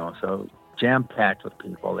hall, so jam-packed with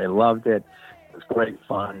people. They loved it. It was great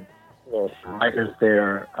fun. There were some writers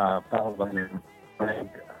there, a fellow by the name of Greg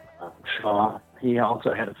Shaw. He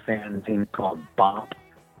also had a fanzine called Bop.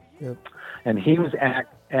 Yep. And he was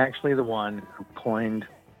actually the one who coined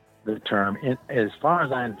the term, as far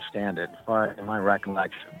as I understand it, in my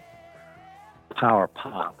recollection, power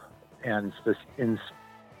pop, and in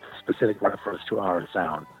specific reference to our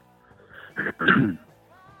sound.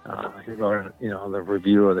 He wrote, the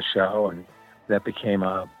review of the show, and that became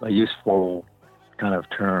a useful kind of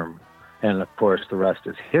term. And of course, the rest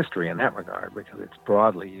is history in that regard, because it's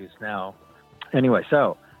broadly used now. Anyway,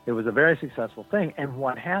 so it was a very successful thing. And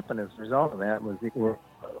what happened as a result of that was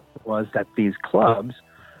that these clubs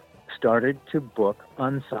started to book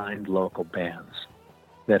unsigned local bands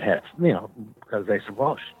that had, because they said,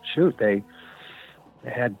 well, shoot, they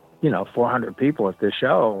had, 400 people at this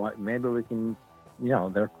show. Maybe we can,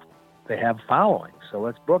 they have following, so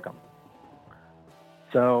let's book them.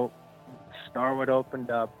 So Starwood opened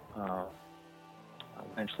up.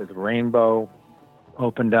 Eventually the Rainbow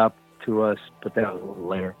opened up to us, but that was a little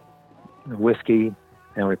later. The Whiskey,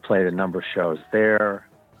 and we played a number of shows there.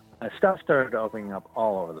 Stuff started opening up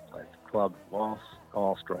all over the place. Clubs,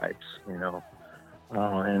 all stripes, and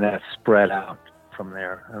that spread out from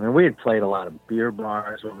there. I mean, we had played a lot of beer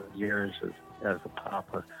bars over the years as a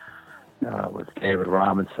pop with David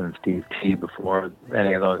Robinson and Steve T before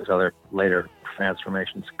any of those other later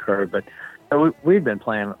transformations occurred. But we'd been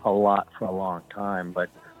playing a lot for a long time, but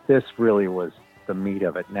this really was the meat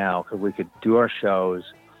of it now, because we could do our shows,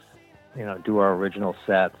 do our original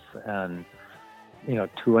sets, and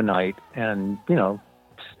to a night, and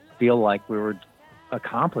feel like we were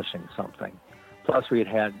accomplishing something. Plus, we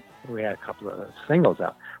had a couple of singles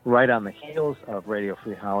out right on the heels of Radio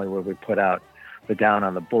Free Hollywood. We put out the Down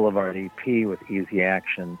on the Boulevard EP with Easy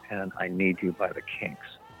Action and I Need You by the Kinks.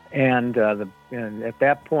 And at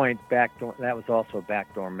that point, that was also a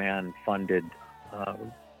Backdoor Man funded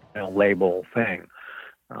label thing.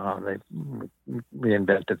 They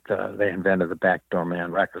invented the Backdoor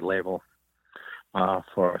Man record label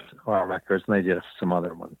for our records, and they did some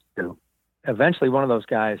other ones too. Eventually, one of those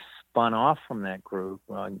guys spun off from that group,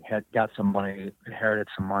 had got some money, inherited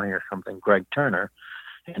some money or something, Greg Turner,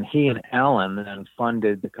 and he and Alan then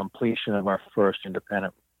funded the completion of our first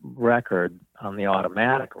independent record on the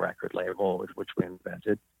Automatic record label, which we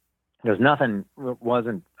invented. Because nothing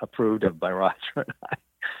wasn't approved of by Roger and I.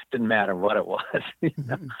 Didn't matter what it was.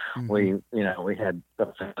 Mm-hmm. We had a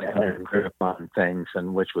grip on things,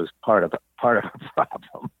 and which was part of the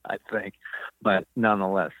problem, I think. But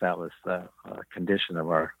nonetheless, that was the condition of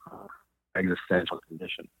our existential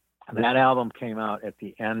condition. And that album came out at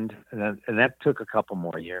the end, and that took a couple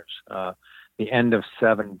more years. The end of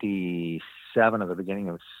 '77 or the beginning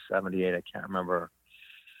of '78, I can't remember,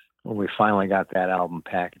 when we finally got that album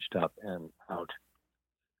packaged up and out.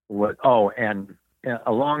 And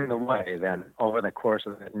along the way, then, over the course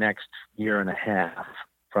of the next year and a half,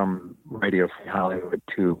 from Radio Free Hollywood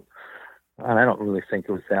to, and I don't really think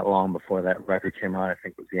it was that long before that record came out. I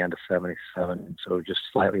think it was the end of '77, so just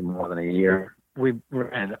slightly more than a year.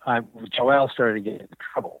 Joel started to get into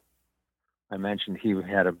trouble. I mentioned he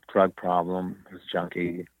had a drug problem. He was a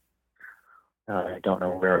junkie. I don't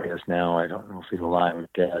know where he is now. I don't know if he's alive or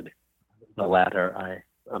dead. The latter, I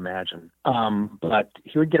imagine. But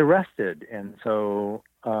he would get arrested, and so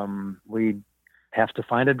we'd have to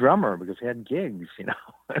find a drummer because we had gigs,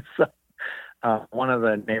 So one of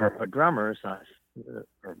the neighborhood drummers, or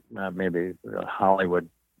maybe Hollywood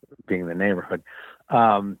being the neighborhood,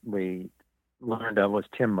 we learned of was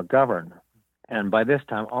Tim McGovern. And by this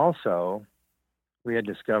time also, we had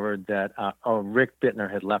discovered that, Rick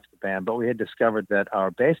Bittner had left the band, but we had discovered that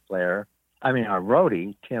our our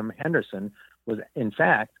roadie, Tim Henderson, was in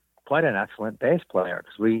fact quite an excellent bass player,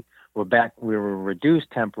 because we were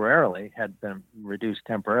reduced temporarily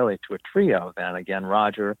to a trio then, again,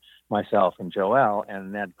 Roger, myself, and Joel,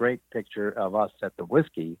 and that great picture of us at the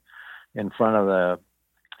Whiskey in front of the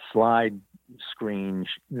slide screen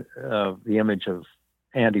of the image of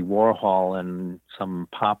Andy Warhol and some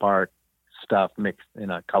pop art stuff mixed in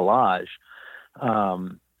a collage,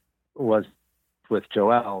 was with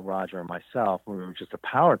Joel, Roger, and myself. We were just a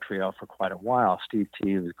power trio for quite a while. Steve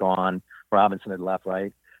T was gone. Robinson had left,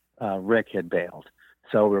 right? Rick had bailed.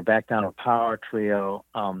 So we were back down to a power trio.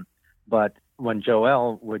 But when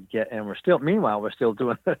Joel would get, and we're still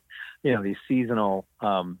doing, these seasonal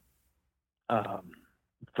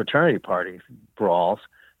fraternity party brawls.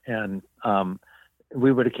 And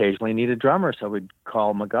we would occasionally need a drummer. So we'd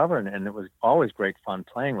call McGovern, and it was always great fun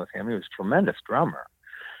playing with him. He was a tremendous drummer.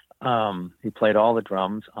 He played all the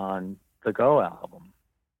drums on the Go album,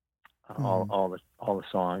 all the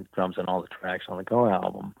songs, drums, and all the tracks on the Go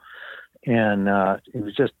album, and it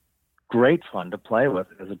was just great fun to play with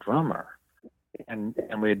as a drummer. And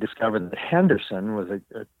we had discovered that Henderson was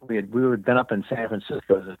we had been up in San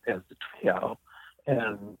Francisco as the trio,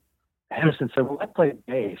 and Henderson said, "Well, I play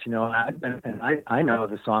bass, and I know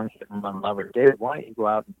the song Hit and Run Lover. David, why don't you go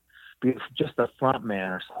out and be just a front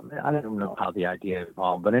man or something?" I don't know how the idea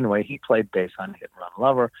evolved, but anyway, he played bass on Hit and Run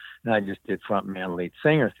Lover, and I just did front man lead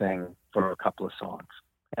singer thing for a couple of songs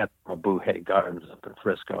at Mabuhay Gardens up in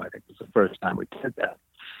Frisco. I think it was the first time we did that.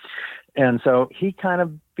 And so he kind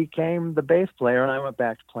of became the bass player, and I went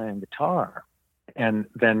back to playing guitar. And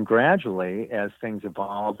then gradually, as things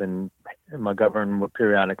evolved, and McGovern would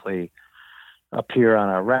periodically appear on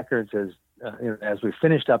our records as we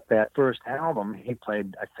finished up that first album, he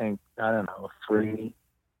played, I think, 3-4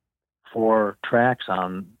 tracks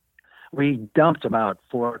on. We dumped about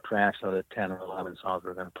 4 tracks of the 10 or 11 songs we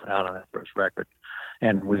were going to put out on that first record.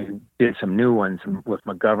 And we did some new ones with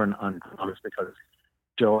McGovern on drums because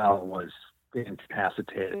Joel was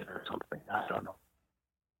incapacitated or something. I don't know.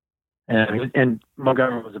 And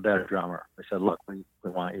McGovern was a better drummer. We said, "Look, we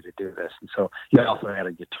want you to do this." And so he also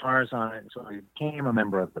added guitars on it. And so he became a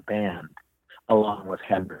member of the band along with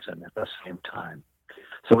Henderson at the same time.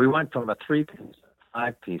 So we went from a 3-piece to a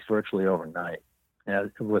 5-piece virtually overnight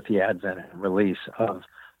with the advent and release of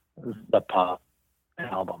the Pop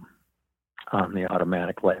album on the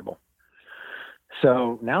Automatic label.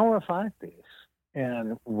 So now we're a 5-piece,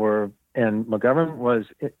 and McGovern was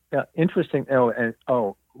interesting.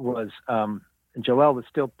 Joel was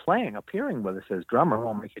still appearing with us as drummer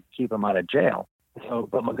when we could keep him out of jail. So,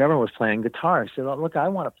 but McGovern was playing guitar. He said, "Look, I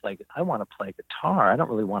want to play guitar. I don't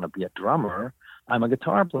really want to be a drummer. I'm a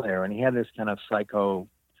guitar player." And he had this kind of psycho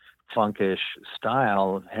funkish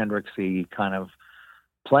style, Hendrixy kind of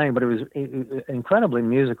playing, but it was incredibly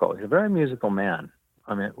musical. He's a very musical man.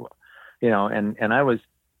 I mean, and I was,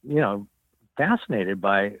 fascinated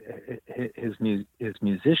by his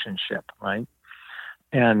musicianship, right?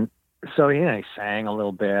 And so, he sang a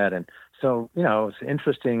little bit, and so, it was an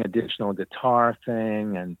interesting additional guitar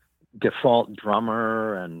thing and default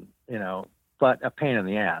drummer, and, but a pain in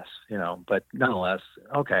the ass, but nonetheless,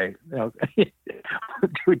 okay, do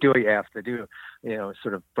what you have to do,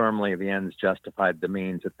 sort of firmly the ends justified the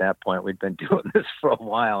means at that point. We'd been doing this for a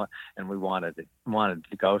while, and we wanted to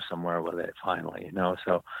go somewhere with it finally,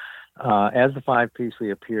 so as the 5-piece,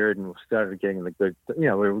 we appeared and we started getting the good, we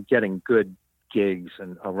were getting good gigs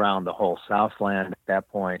and around the whole Southland at that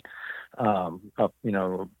point. Up, been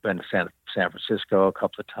to San Francisco a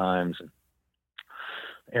couple of times, and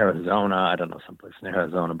Arizona, I don't know, someplace in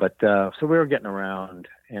Arizona. But so we were getting around,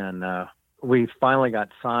 and we finally got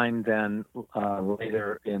signed then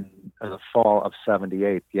later in the fall of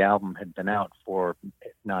 '78. The album had been out for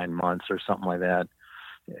 9 months or something like that.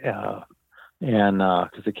 And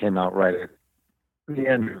because it came out right at the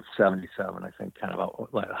end of '77, I think, kind of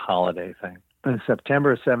like a holiday thing. In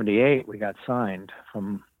September of '78, we got signed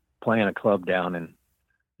from playing a club down in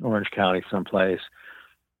Orange County someplace.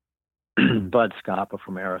 Bud Scapa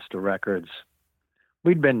from Arista Records.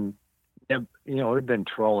 We'd been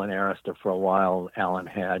trolling Arista for a while, Alan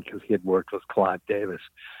had, because he had worked with Claude Davis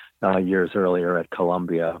years earlier at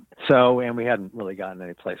Columbia. So, and we hadn't really gotten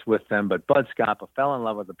any place with them, but Bud Scapa fell in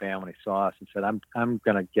love with the band when he saw us and said, I'm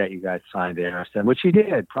going to get you guys signed to Arista, which he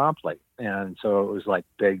did promptly. And so it was like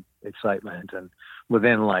big excitement. And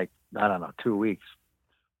within 2 weeks,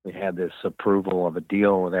 we had this approval of a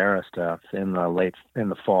deal with Arista in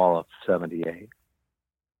the fall of '78.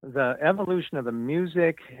 The evolution of the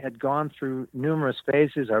music had gone through numerous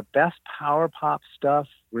phases. Our best power pop stuff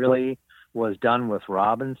really was done with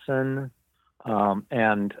Robinson.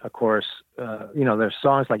 And of course, there's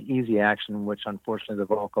songs like Easy Action, which unfortunately the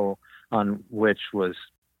vocal on which was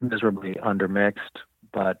miserably undermixed,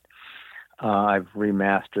 but I've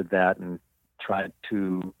remastered that and tried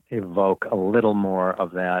to evoke a little more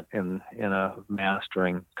of that in a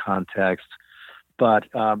mastering context. But,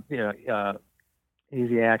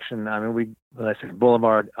 Easy Action, I mean, let's say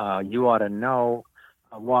Boulevard, You Ought to Know,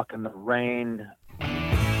 Walk in the Rain.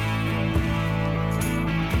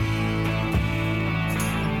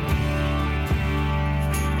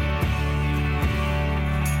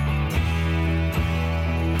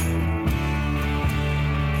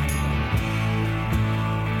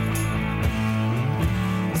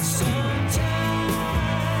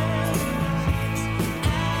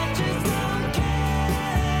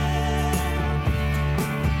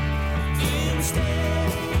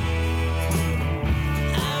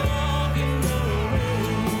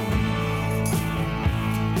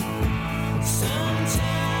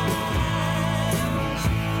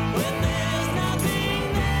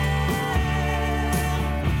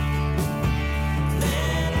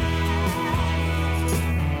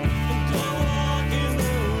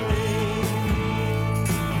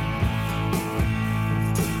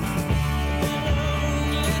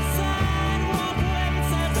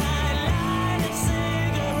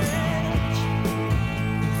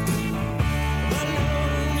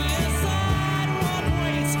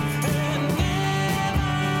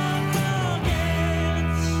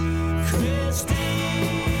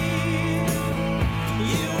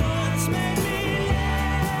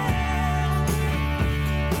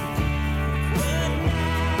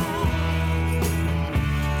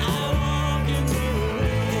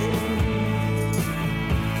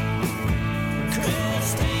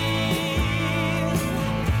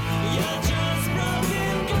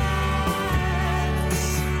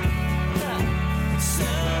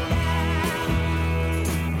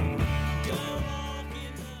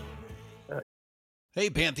 Hey,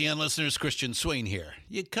 Pantheon listeners, Christian Swain here.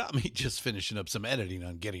 You caught me just finishing up some editing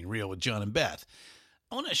on Getting Real with John and Beth.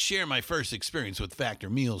 I want to share my first experience with Factor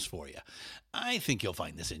Meals for you. I think you'll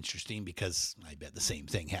find this interesting because I bet the same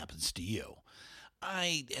thing happens to you.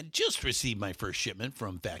 I had just received my first shipment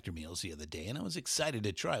from Factor Meals the other day, and I was excited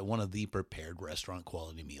to try one of the prepared restaurant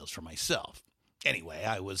quality meals for myself. Anyway,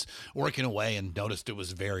 I was working away and noticed it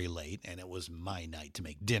was very late, and it was my night to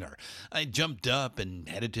make dinner. I jumped up and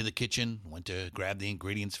headed to the kitchen, went to grab the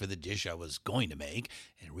ingredients for the dish I was going to make,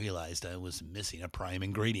 and realized I was missing a prime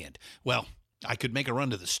ingredient. Well, I could make a run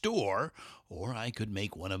to the store, or I could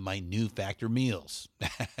make one of my new Factor meals.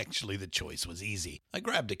 Actually, the choice was easy. I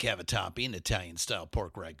grabbed a cavatappi, an Italian-style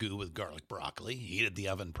pork ragu with garlic broccoli, heated the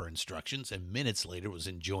oven per instructions, and minutes later was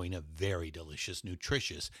enjoying a very delicious,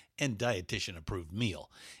 nutritious, and dietitian-approved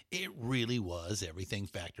meal. It really was everything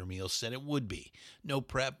Factor Meals said it would be. No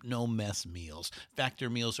prep, no mess meals. Factor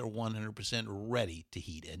Meals are 100% ready to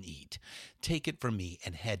heat and eat. Take it from me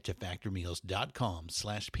and head to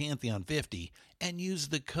factormeals.com/Pantheon50 and use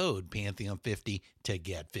the code Pantheon50 to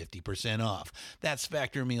get 50% off. That's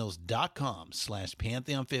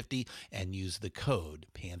factormeals.com/Pantheon50 and use the code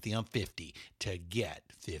Pantheon50 to get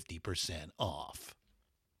 50% off.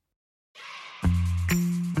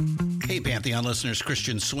 Hey, Pantheon listeners,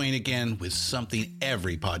 Christian Swain again with something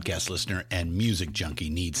every podcast listener and music junkie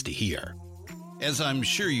needs to hear. As I'm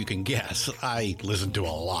sure you can guess, I listen to a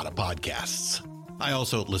lot of podcasts. I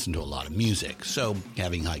also listen to a lot of music, so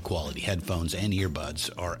having high-quality headphones and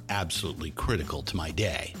earbuds are absolutely critical to my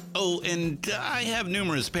day. Oh, and I have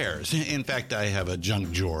numerous pairs. In fact, I have a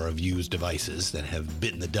junk drawer of used devices that have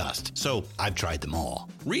bitten the dust, so I've tried them all.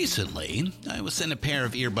 Recently, I was sent a pair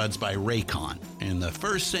of earbuds by Raycon, and the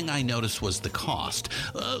first thing I noticed was the cost.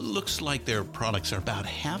 Looks like their products are about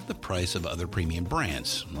half the price of other premium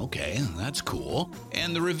brands. Okay, that's cool.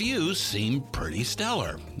 And the reviews seem pretty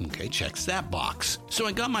stellar. Okay, checks that box. So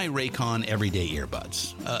I got my Raycon Everyday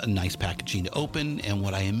Earbuds. A nice packaging to open, and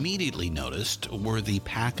what I immediately noticed were the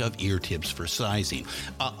pack of ear tips for sizing.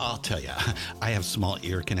 I'll tell you, I have small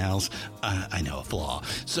ear canals. I know a flaw.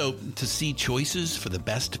 So to see choices for the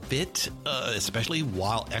best fit, especially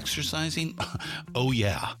while exercising, oh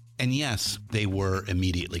yeah. And yes, they were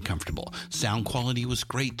immediately comfortable. Sound quality was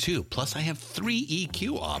great too. Plus, I have 3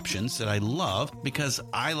 EQ options that I love because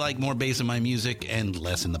I like more bass in my music and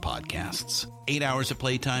less in the podcasts. 8 hours of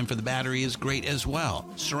playtime for the battery is great as well.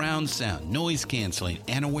 Surround sound, noise canceling,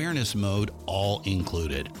 and awareness mode all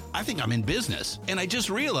included. I think I'm in business, and I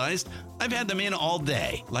just realized I've had them in all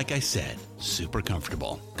day. Like I said, super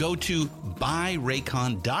comfortable. Go to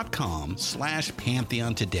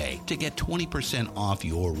buyraycon.com/Pantheon today to get 20% off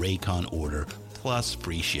your Raycon order plus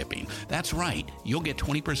free shipping. That's right. You'll get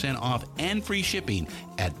 20% off and free shipping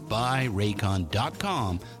at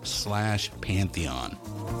buyraycon.com/Pantheon.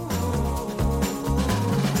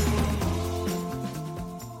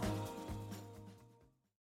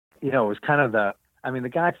 You know, it was kind of the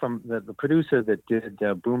guy from the producer that did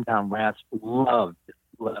Boomtown Rats loved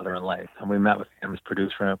Leather and Lace. And we met with him as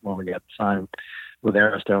producer when we got signed with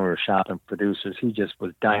Arista. We were shopping producers. He just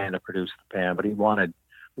was dying to produce the band, but he wanted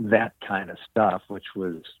that kind of stuff, which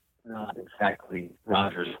was not exactly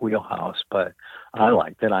Roger's wheelhouse, but I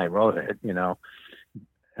liked it. I wrote it, you know,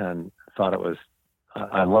 and thought it was,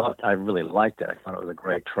 I really liked it. I thought it was a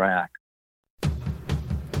great track.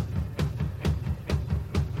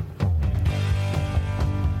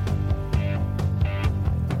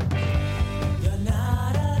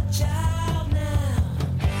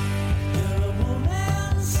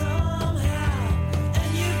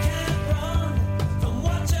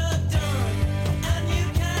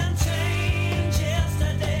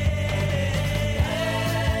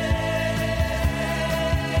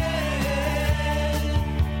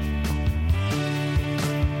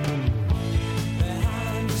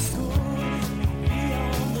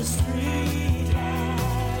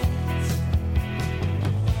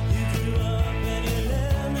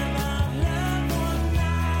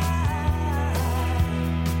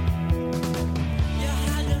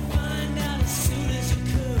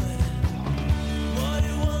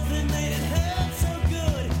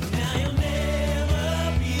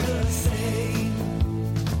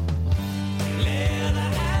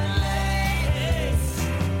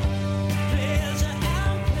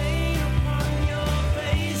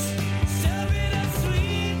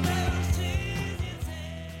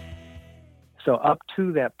 So up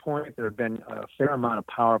to that point, there had been a fair amount of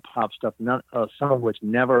power pop stuff, some of which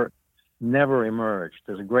never emerged.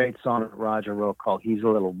 There's a great song that Roger wrote called "He's a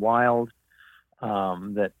Little Wild"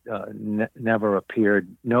 that never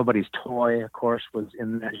appeared. "Nobody's Toy," of course, was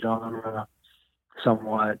in that genre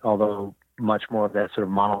somewhat, although much more of that sort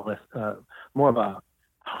of monolith, more of a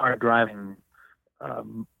hard-driving,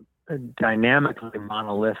 dynamically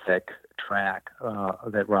monolithic track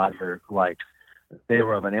that Roger liked. They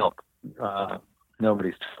were of an ilk.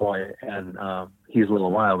 "Nobody's Toy" and "He's a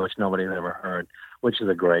Little Wild," which nobody had ever heard, which is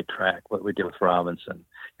a great track, what we did with Robinson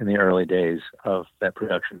in the early days of that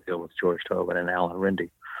production deal with George Tobin and Alan Rindy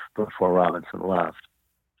before Robinson left.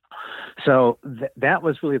 So that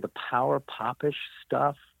was really the power popish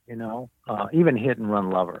stuff, you know, even Hit and Run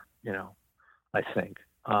Lover, you know, I think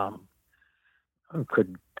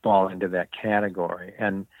could fall into that category.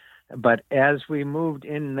 But as we moved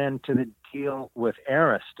in then to the deal with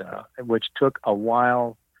Arista, which took a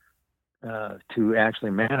while to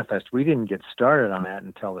actually manifest, we didn't get started on that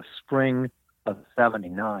until the spring of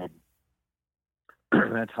 '79.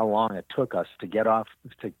 That's how long it took us to get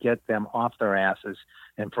them off their asses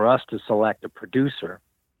and for us to select a producer,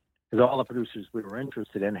 because all the producers we were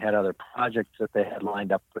interested in had other projects that they had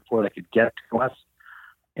lined up before they could get to us.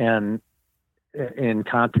 And in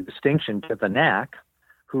contradistinction to the Knack,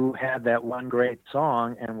 who had that one great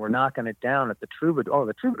song and were knocking it down at the Troubadour. Oh,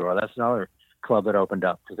 the Troubadour, that's another club that opened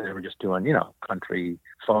up because they were just doing, you know, country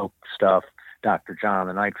folk stuff, Dr. John,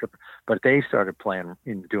 the Night Tripper. But they started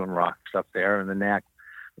doing rock stuff there, and the Knack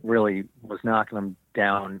really was knocking them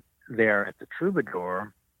down there at the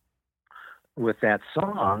Troubadour with that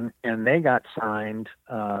song, and they got signed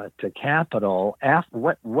to Capitol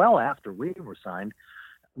well after we were signed.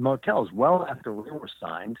 Motels, well after we were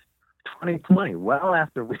signed. 2020, well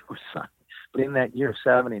after we were signed, but in that year,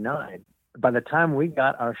 '79. By the time we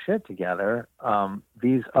got our shit together,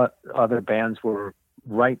 these other bands were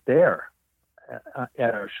right there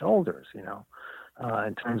at our shoulders, you know,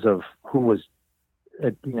 in terms of who was,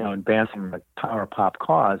 you know, advancing the power pop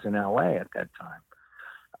cause in LA at that time.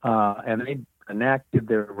 And the Knack did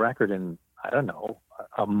their record in, I don't know,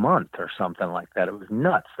 a month or something like that. It was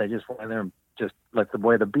nuts. They just went there, just like the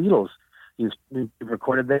way the Beatles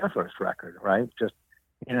recorded their first record, right? Just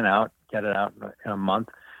in and out, get it out in a month,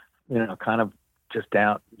 you know, kind of just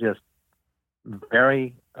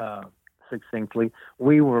very succinctly.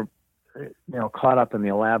 We were, you know, caught up in the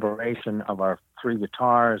elaboration of our 3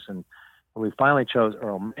 guitars and we finally chose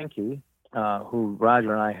Earl Mankey, who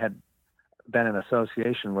Roger and I had been in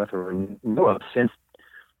association with or knew of since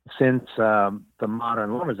the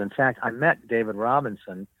Modern Lovers. In fact, I met David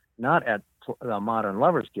Robinson not at the Modern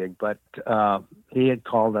Lovers gig, but he had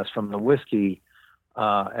called us from the Whiskey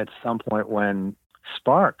at some point when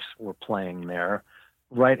Sparks were playing there,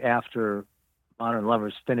 right after Modern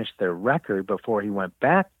Lovers finished their record before he went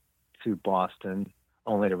back to Boston,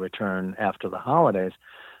 only to return after the holidays.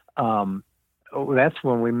 That's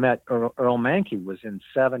when we met. Earl Mankey was in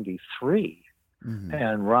 '73,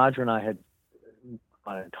 and Roger and I had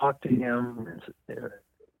talked to him at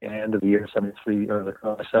the end of the year '73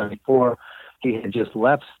 or '74. He had just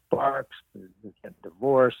left Sparks, he had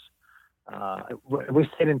divorced. We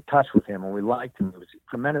stayed in touch with him, and we liked him. He was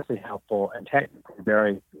tremendously helpful and technically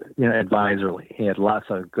very, advisorly. He had lots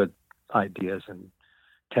of good ideas and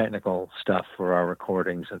technical stuff for our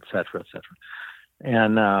recordings, et cetera, et cetera.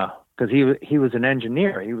 And because he was an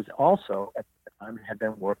engineer, he was also at the time had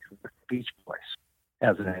been working with the Beach Boys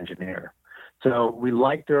as an engineer. So we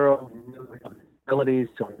liked Earl, we knew his abilities,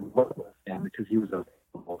 so we worked with him because he was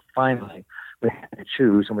available. Finally, we had to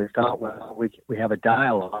choose, and we thought, well, we have a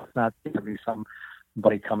dialogue. It's not going to be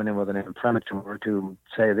somebody coming in with an imprimatur to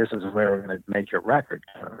say this is where we're going to make your record.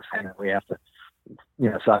 We have to,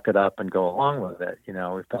 suck it up and go along with it. We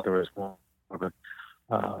thought there was more of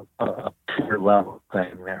a pure level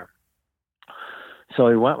thing there. So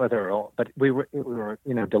we went with Earl, but we were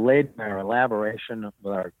delayed in our elaboration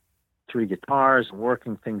with our 3 guitars and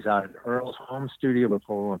working things out at Earl's home studio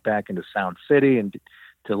before we went back into Sound City and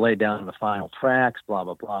to lay down the final tracks, blah,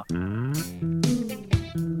 blah, blah.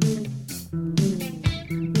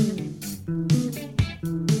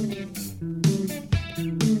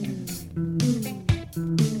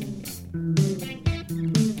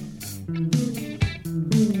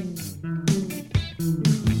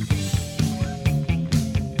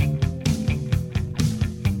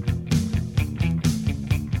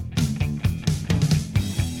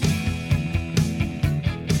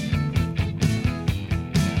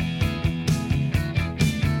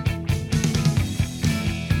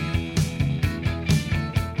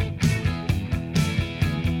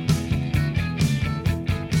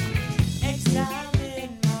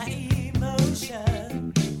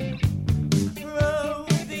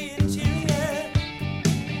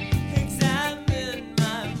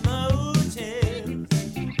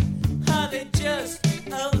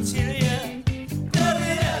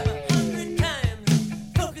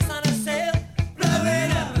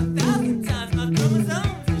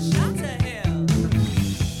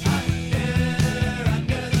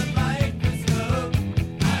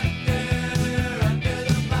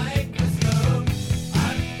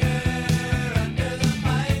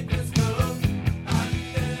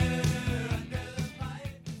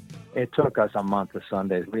 It took us a month of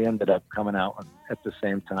Sundays. We ended up coming out at the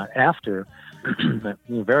same time after,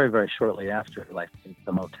 very, very shortly after, like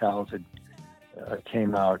the Motels had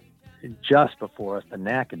came out just before us. The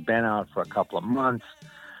Knack had been out for a couple of months.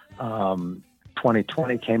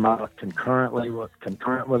 2020 came out concurrent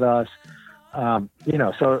with us.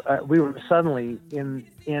 So we were suddenly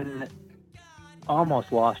in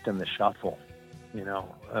almost lost in the shuffle, in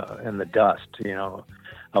the dust,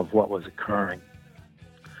 of what was occurring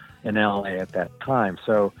in LA at that time.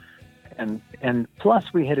 So, and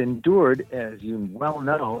plus we had endured, as you well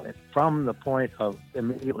know, from the point of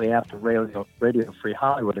immediately after Radio Free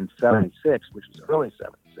Hollywood in '76, which was early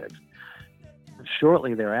 '76.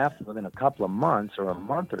 Shortly thereafter, within a couple of months or a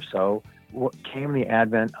month or so, came the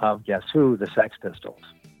advent of, guess who, the Sex Pistols,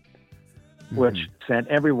 which sent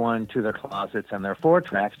everyone to their closets and their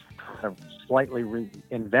 4-tracks to slightly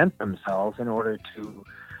reinvent themselves in order to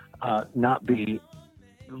not be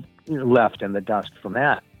left in the dust from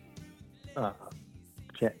that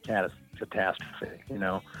catastrophe,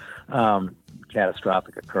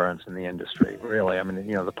 catastrophic occurrence in the industry, really. I mean,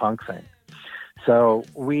 the punk thing. So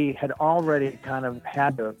we had already kind of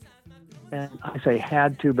had to, and I say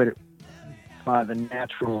had to, but by the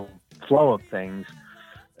natural flow of things,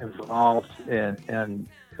 evolved and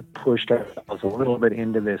pushed ourselves a little bit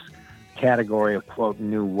into this category of, quote,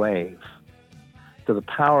 new wave. So the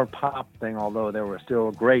power pop thing, although there were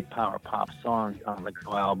still great power pop songs on the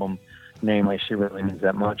Go album, namely She Really Means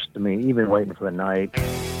That Much to Me, Even Waiting for the Night.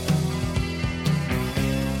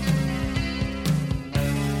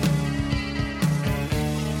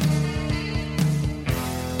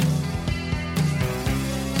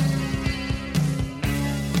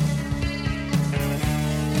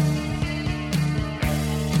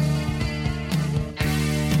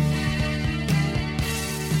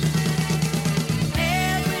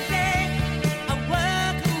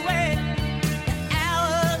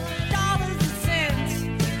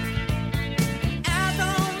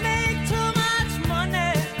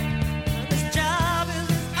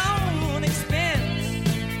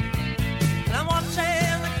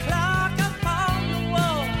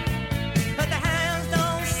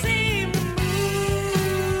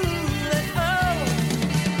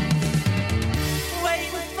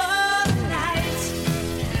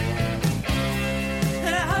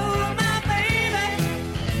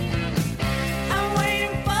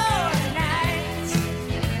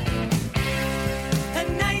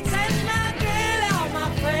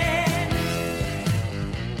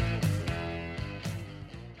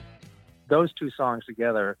 those two songs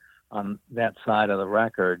together on that side of the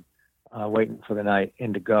record, Waiting for the Night,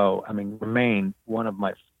 Indigo, I mean, remain one of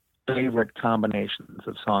my favorite combinations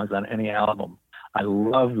of songs on any album. I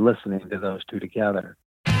love listening to those two together.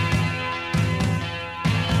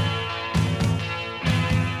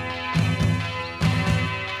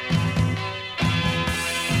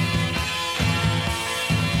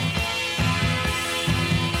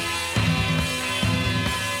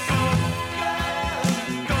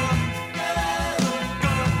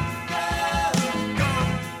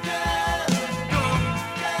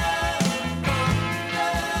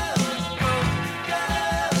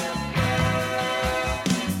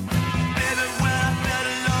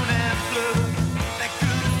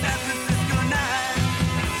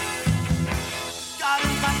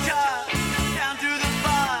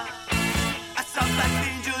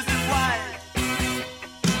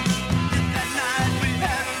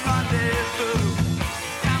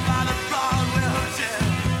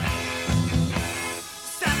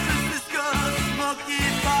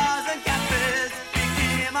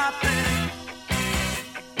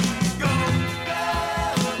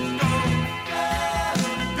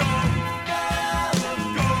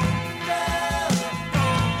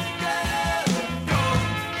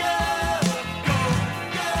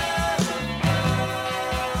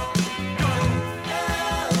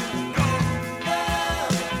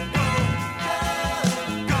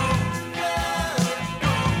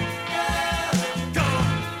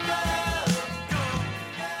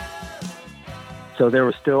 So there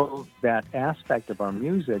was still that aspect of our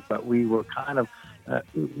music, but we were kind of,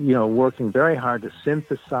 working very hard to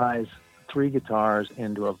synthesize three guitars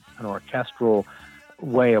into an orchestral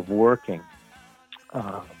way of working,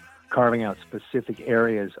 carving out specific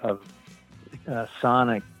areas of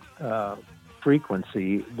sonic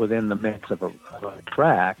frequency within the mix of a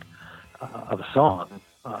track, of a song,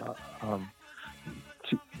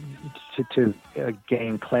 to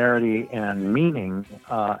gain clarity and meaning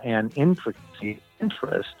and interest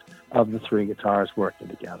of the three guitars working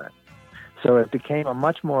together. So it became a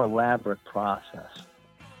much more elaborate process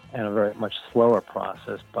and a very much slower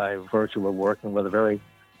process by virtue of working with a very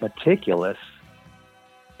meticulous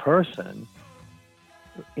person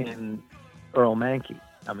in Earl Mankey.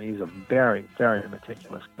 I mean, he's a very, very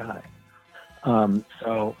meticulous guy. And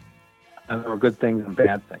there were good things and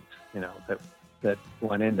bad things, that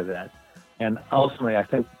went into that. And ultimately, I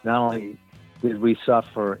think not only did we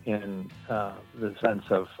suffer in the sense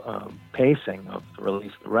of pacing of the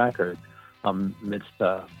release of the record amidst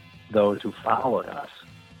those who followed us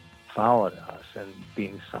and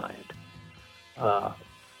being signed.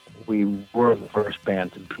 We were the first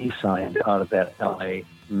band to be signed out of that LA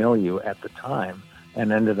milieu at the time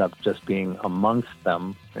and ended up just being amongst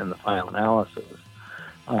them in the final analysis.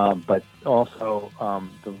 But also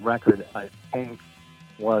the record, I think,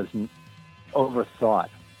 was overthought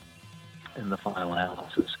in the final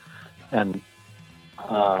analysis. And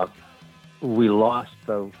we lost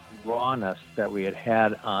the rawness that we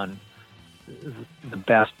had on the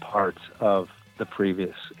best parts of the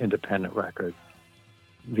previous independent record,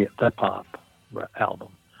 the Pop album.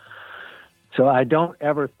 So I don't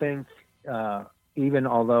ever think, even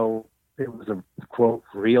although it was a, quote,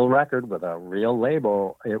 real record with a real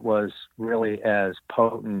label, it was really as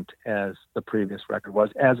potent as the previous record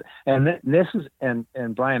was.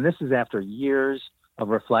 And Brian, this is after years of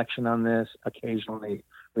reflection on this, occasionally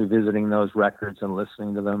revisiting those records and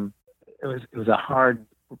listening to them. It was a hard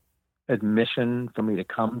admission for me to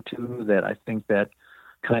come to, that I think that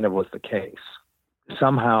kind of was the case.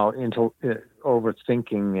 Somehow,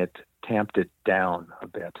 overthinking it tamped it down a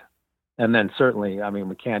bit. And then certainly, I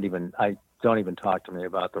mean, I don't even talk to me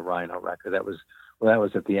about the Rhino record. That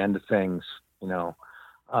was at the end of things, the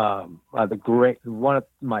great,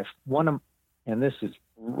 and this is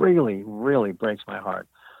really, really breaks my heart.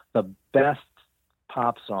 The best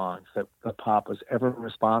pop songs that the Pop was ever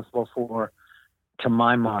responsible for, to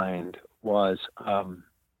my mind, was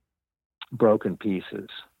Broken Pieces.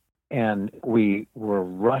 And we were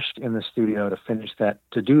rushed in the studio to finish that,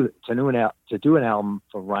 to do an album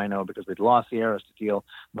for Rhino, because we'd lost the Arista deal.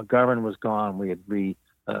 McGovern was gone. We had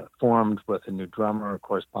reformed with a new drummer, of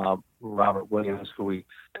course, Robert Williams, who we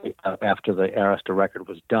picked up after the Arista record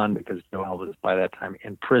was done, because Joel was by that time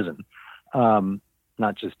in prison,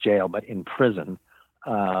 not just jail, but in prison.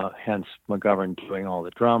 Hence McGovern doing all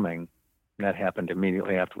the drumming. That happened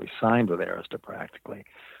immediately after we signed with Arista, practically.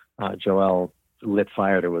 Joel lit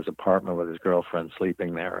fire to his apartment with his girlfriend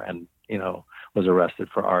sleeping there, and was arrested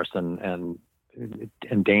for arson and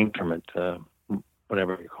endangerment,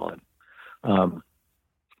 whatever you call it,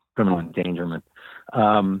 criminal endangerment.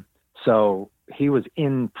 So he was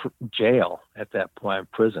in jail at that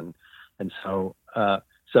point, prison, and so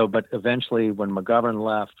but eventually when McGovern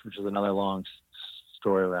left, which is another long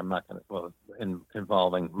story that I'm not going to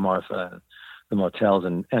involving Martha and the motels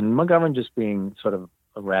and McGovern just being sort of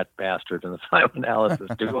a rat bastard in the final analysis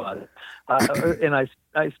too. And I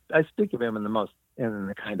speak of him in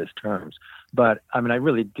the kindest terms. But I mean, I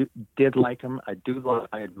really did like him. I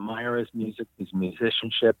admire his music, his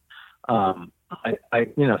musicianship. I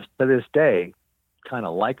to this day kind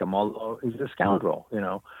of like him, although he's a scoundrel,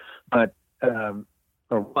 but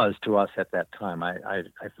or was to us at that time.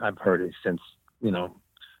 I've heard he's since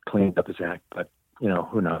cleaned up his act, but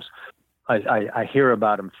who knows. I hear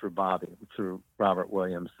about him through Robert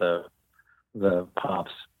Williams, the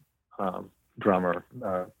Pops drummer,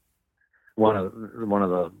 one of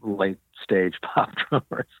the late stage pop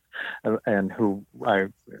drummers, and who I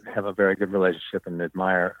have a very good relationship and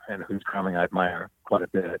admire, and whose drumming I admire quite a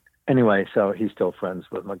bit. Anyway, so he's still friends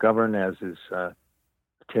with McGovern, as is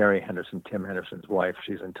Terry Henderson, Tim Henderson's wife.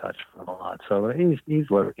 She's in touch with him a lot. So he's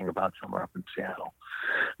lurking about somewhere up in Seattle.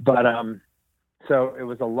 But so it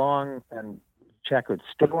was a long and checkered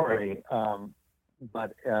story.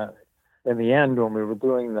 But in the end, when we were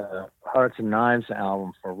doing the Hearts and Knives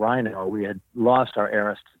album for Rhino, we had lost our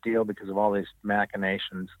Arista deal because of all these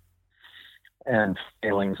machinations and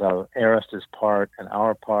failings of Arista's part and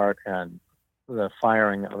our part, and the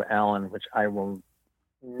firing of Alan, which I will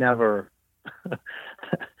never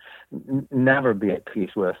be at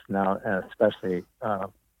peace with now, especially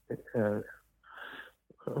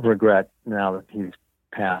regret now that he's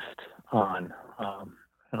passed on.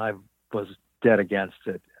 And I was dead against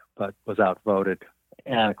it, but was outvoted.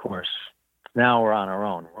 And of course, now we're on our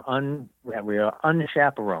own. We are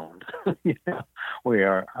unchaperoned. We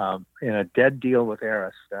are in a dead deal with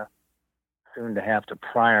Arista, soon to have to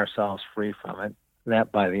pry ourselves free from it.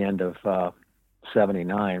 That by the end of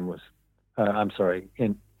 79 was,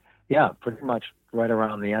 pretty much right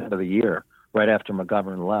around the end of the year, right after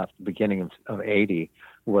McGovern left, the beginning of 80,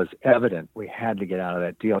 was evident we had to get out of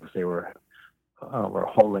that deal because they were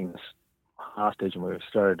holding us hostage, and we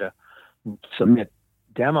started to submit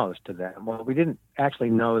demos to them. Well, we didn't actually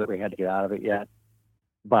know that we had to get out of it yet.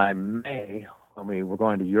 By May, when we were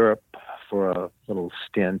going to Europe for a little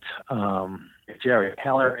stint, Jerry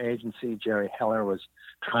Heller agency, Jerry Heller was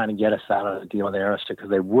trying to get us out of the deal with Arista because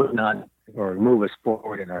they would not or move us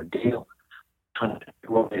forward in our deal, trying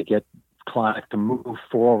to get Clive to move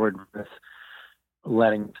forward with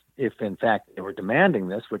letting, if in fact they were demanding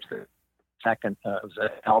this, which the second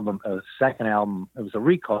second album, it was a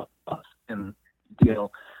recall in the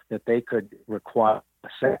deal that they could require a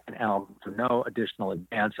second album for no additional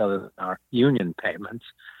advance other than our union payments,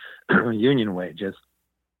 union wages,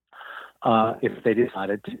 if they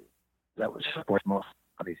decided to. That was of course most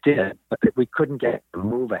of these did, but we couldn't get to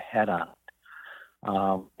move ahead on it.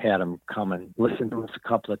 Had them come and listen to us a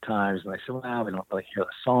couple of times, and I said, well, we don't really hear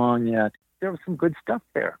the song yet. There was some good stuff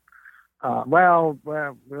there. Well,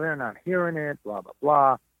 we're not hearing it, blah, blah,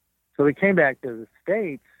 blah. So we came back to the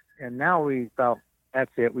States, and now we felt,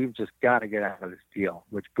 that's it, we've just got to get out of this deal,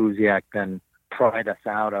 which Buziak then pried us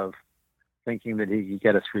out of, thinking that he could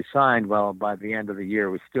get us re-signed. Well, by the end of the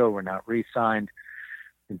year, we still were not re-signed.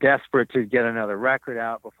 Desperate to get another record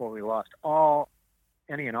out before we lost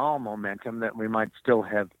any and all momentum that we might still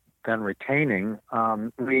have been retaining,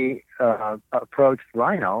 we approached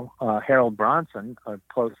Rhino, Harold Bronson, a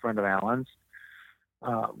close friend of Alan's,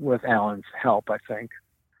 with Alan's help, I think,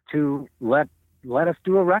 to let us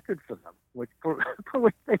do a record for them, which for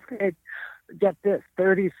which they paid, get this,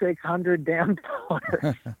 $3,600 damn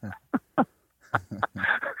dollars.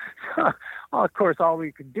 So, well, of course, all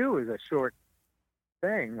we could do is a short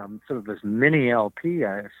thing, sort of this mini LP,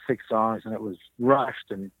 6 songs, and it was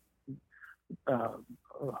rushed and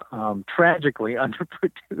tragically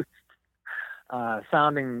underproduced,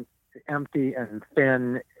 sounding empty and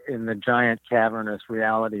thin in the giant cavernous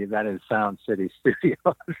reality that is Sound City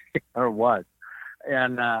Studios, or was.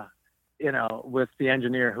 And, with the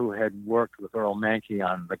engineer who had worked with Earl Mankey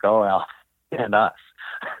on the Go album and us,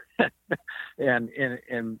 and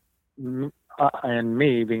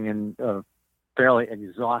me being in a fairly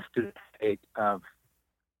exhausted state of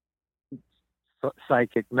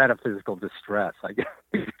psychic, metaphysical distress, I guess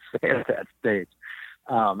you could say, at that stage.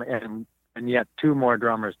 And yet 2 more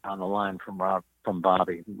drummers down the line from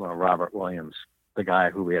Bobby, Robert Williams, the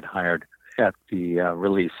guy who we had hired at the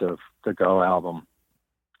release of the Go album.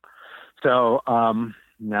 So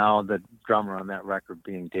now the drummer on that record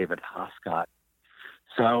being David Hoscott.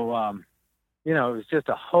 So, it was just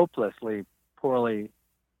a hopelessly poorly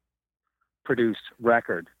produced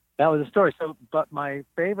record. that was the story. So, but my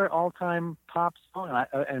favorite all-time pop song,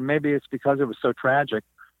 and maybe it's because it was so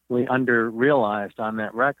tragically under-realized on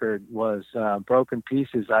that record, was "Broken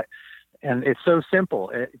Pieces." And it's so simple.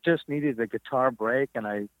 It just needed a guitar break, and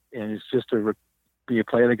it's just you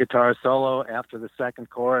play the guitar solo after the second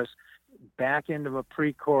chorus, back into a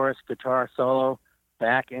pre-chorus guitar solo,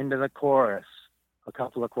 back into the chorus, a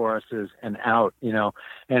couple of choruses, and out. And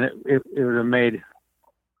it would have made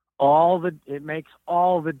it makes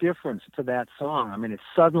all the difference to that song. I mean,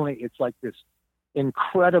 it's like this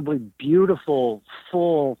incredibly beautiful,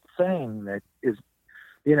 full thing that is,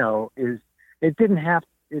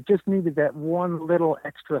 it just needed that one little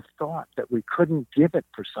extra thought that we couldn't give it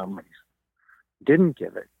for some reason. Didn't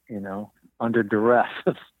give it, under duress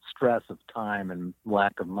of stress of time and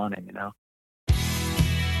lack of money,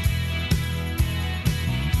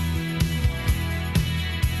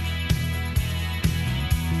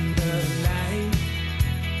 The light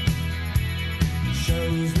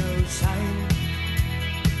shows no sign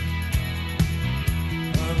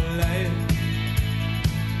of life,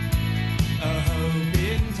 a hope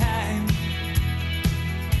in time.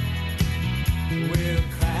 We'll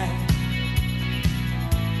cry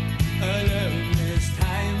alone this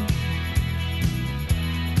time.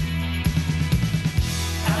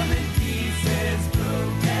 I'm in pieces,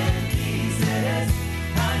 broken pieces.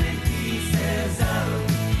 I'm in pieces, oh.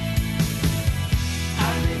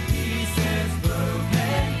 I'm in pieces,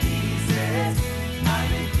 broken pieces.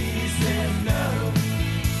 I'm in pieces, no.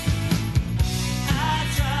 I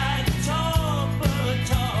tried to talk, but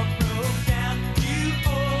talk broke down. You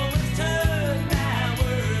always turn my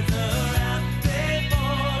words around. They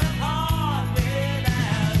fall apart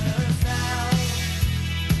without a sound.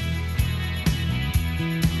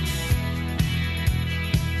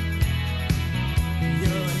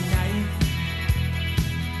 Your knife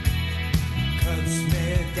cuts me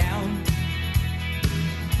down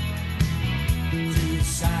to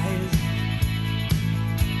size.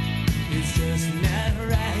 It's just not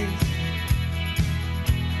right.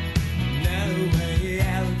 No way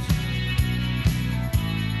out,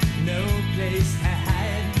 no place to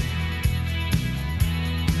hide.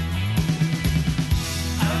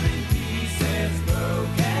 I'm in pieces,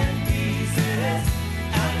 broken pieces.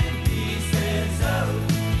 I'm in pieces, oh.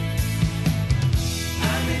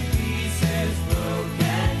 I'm in pieces,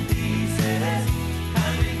 broken pieces.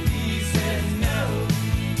 I'm in pieces, no.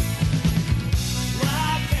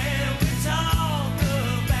 Why can't we talk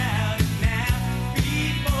about it now?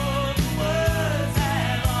 Before the words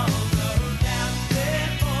have all broken down, they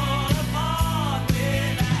fall apart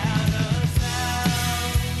without a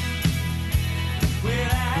sound.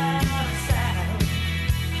 Without a sound.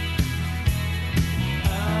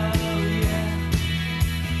 Oh yeah.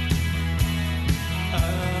 Oh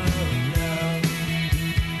no.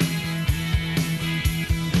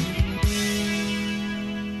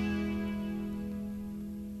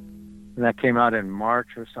 And that came out in March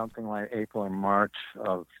or something, like April or March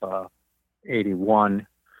of 81.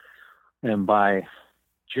 And by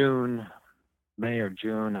May or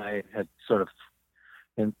June, I had sort of,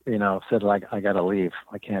 said, like, I got to leave.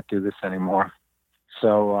 I can't do this anymore.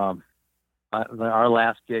 So our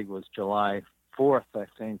last gig was July 4th, I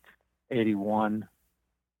think, 81,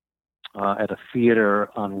 at a theater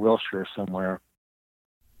on Wilshire somewhere.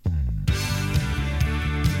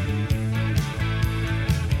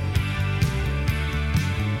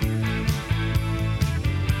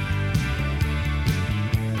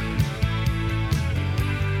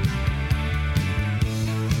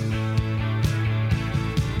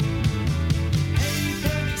 Hey,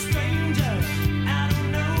 perfect stranger, I don't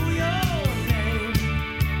know your name,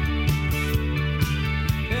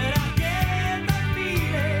 but I get the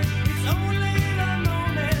feeling it's only the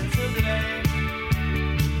moments of blame.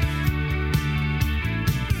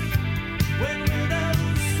 When will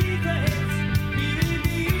those secrets be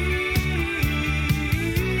revealed?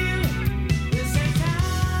 They say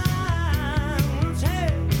time will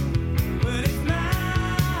tell, but it's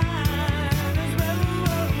mine as well.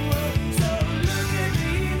 So look at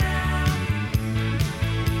me now,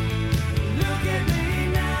 look at me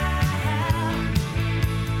now.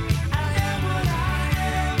 I am what I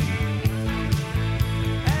am,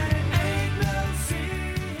 and it ain't no secret.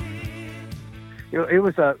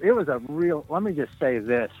 It was a real, let me just say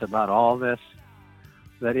this about all this,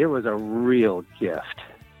 that it was a real gift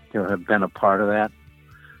to have been a part of that,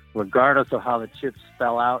 regardless of how the chips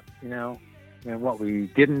fell out, and what we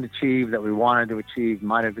didn't achieve, that we wanted to achieve,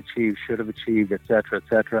 might have achieved, should have achieved, et cetera, et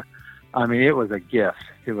cetera. I mean, it was a gift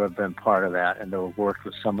to have been part of that and to have worked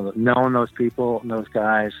with some of the, knowing those people, those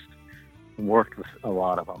guys, and worked with a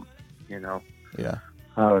lot of them, Yeah.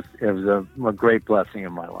 It was a great blessing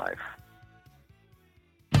in my life.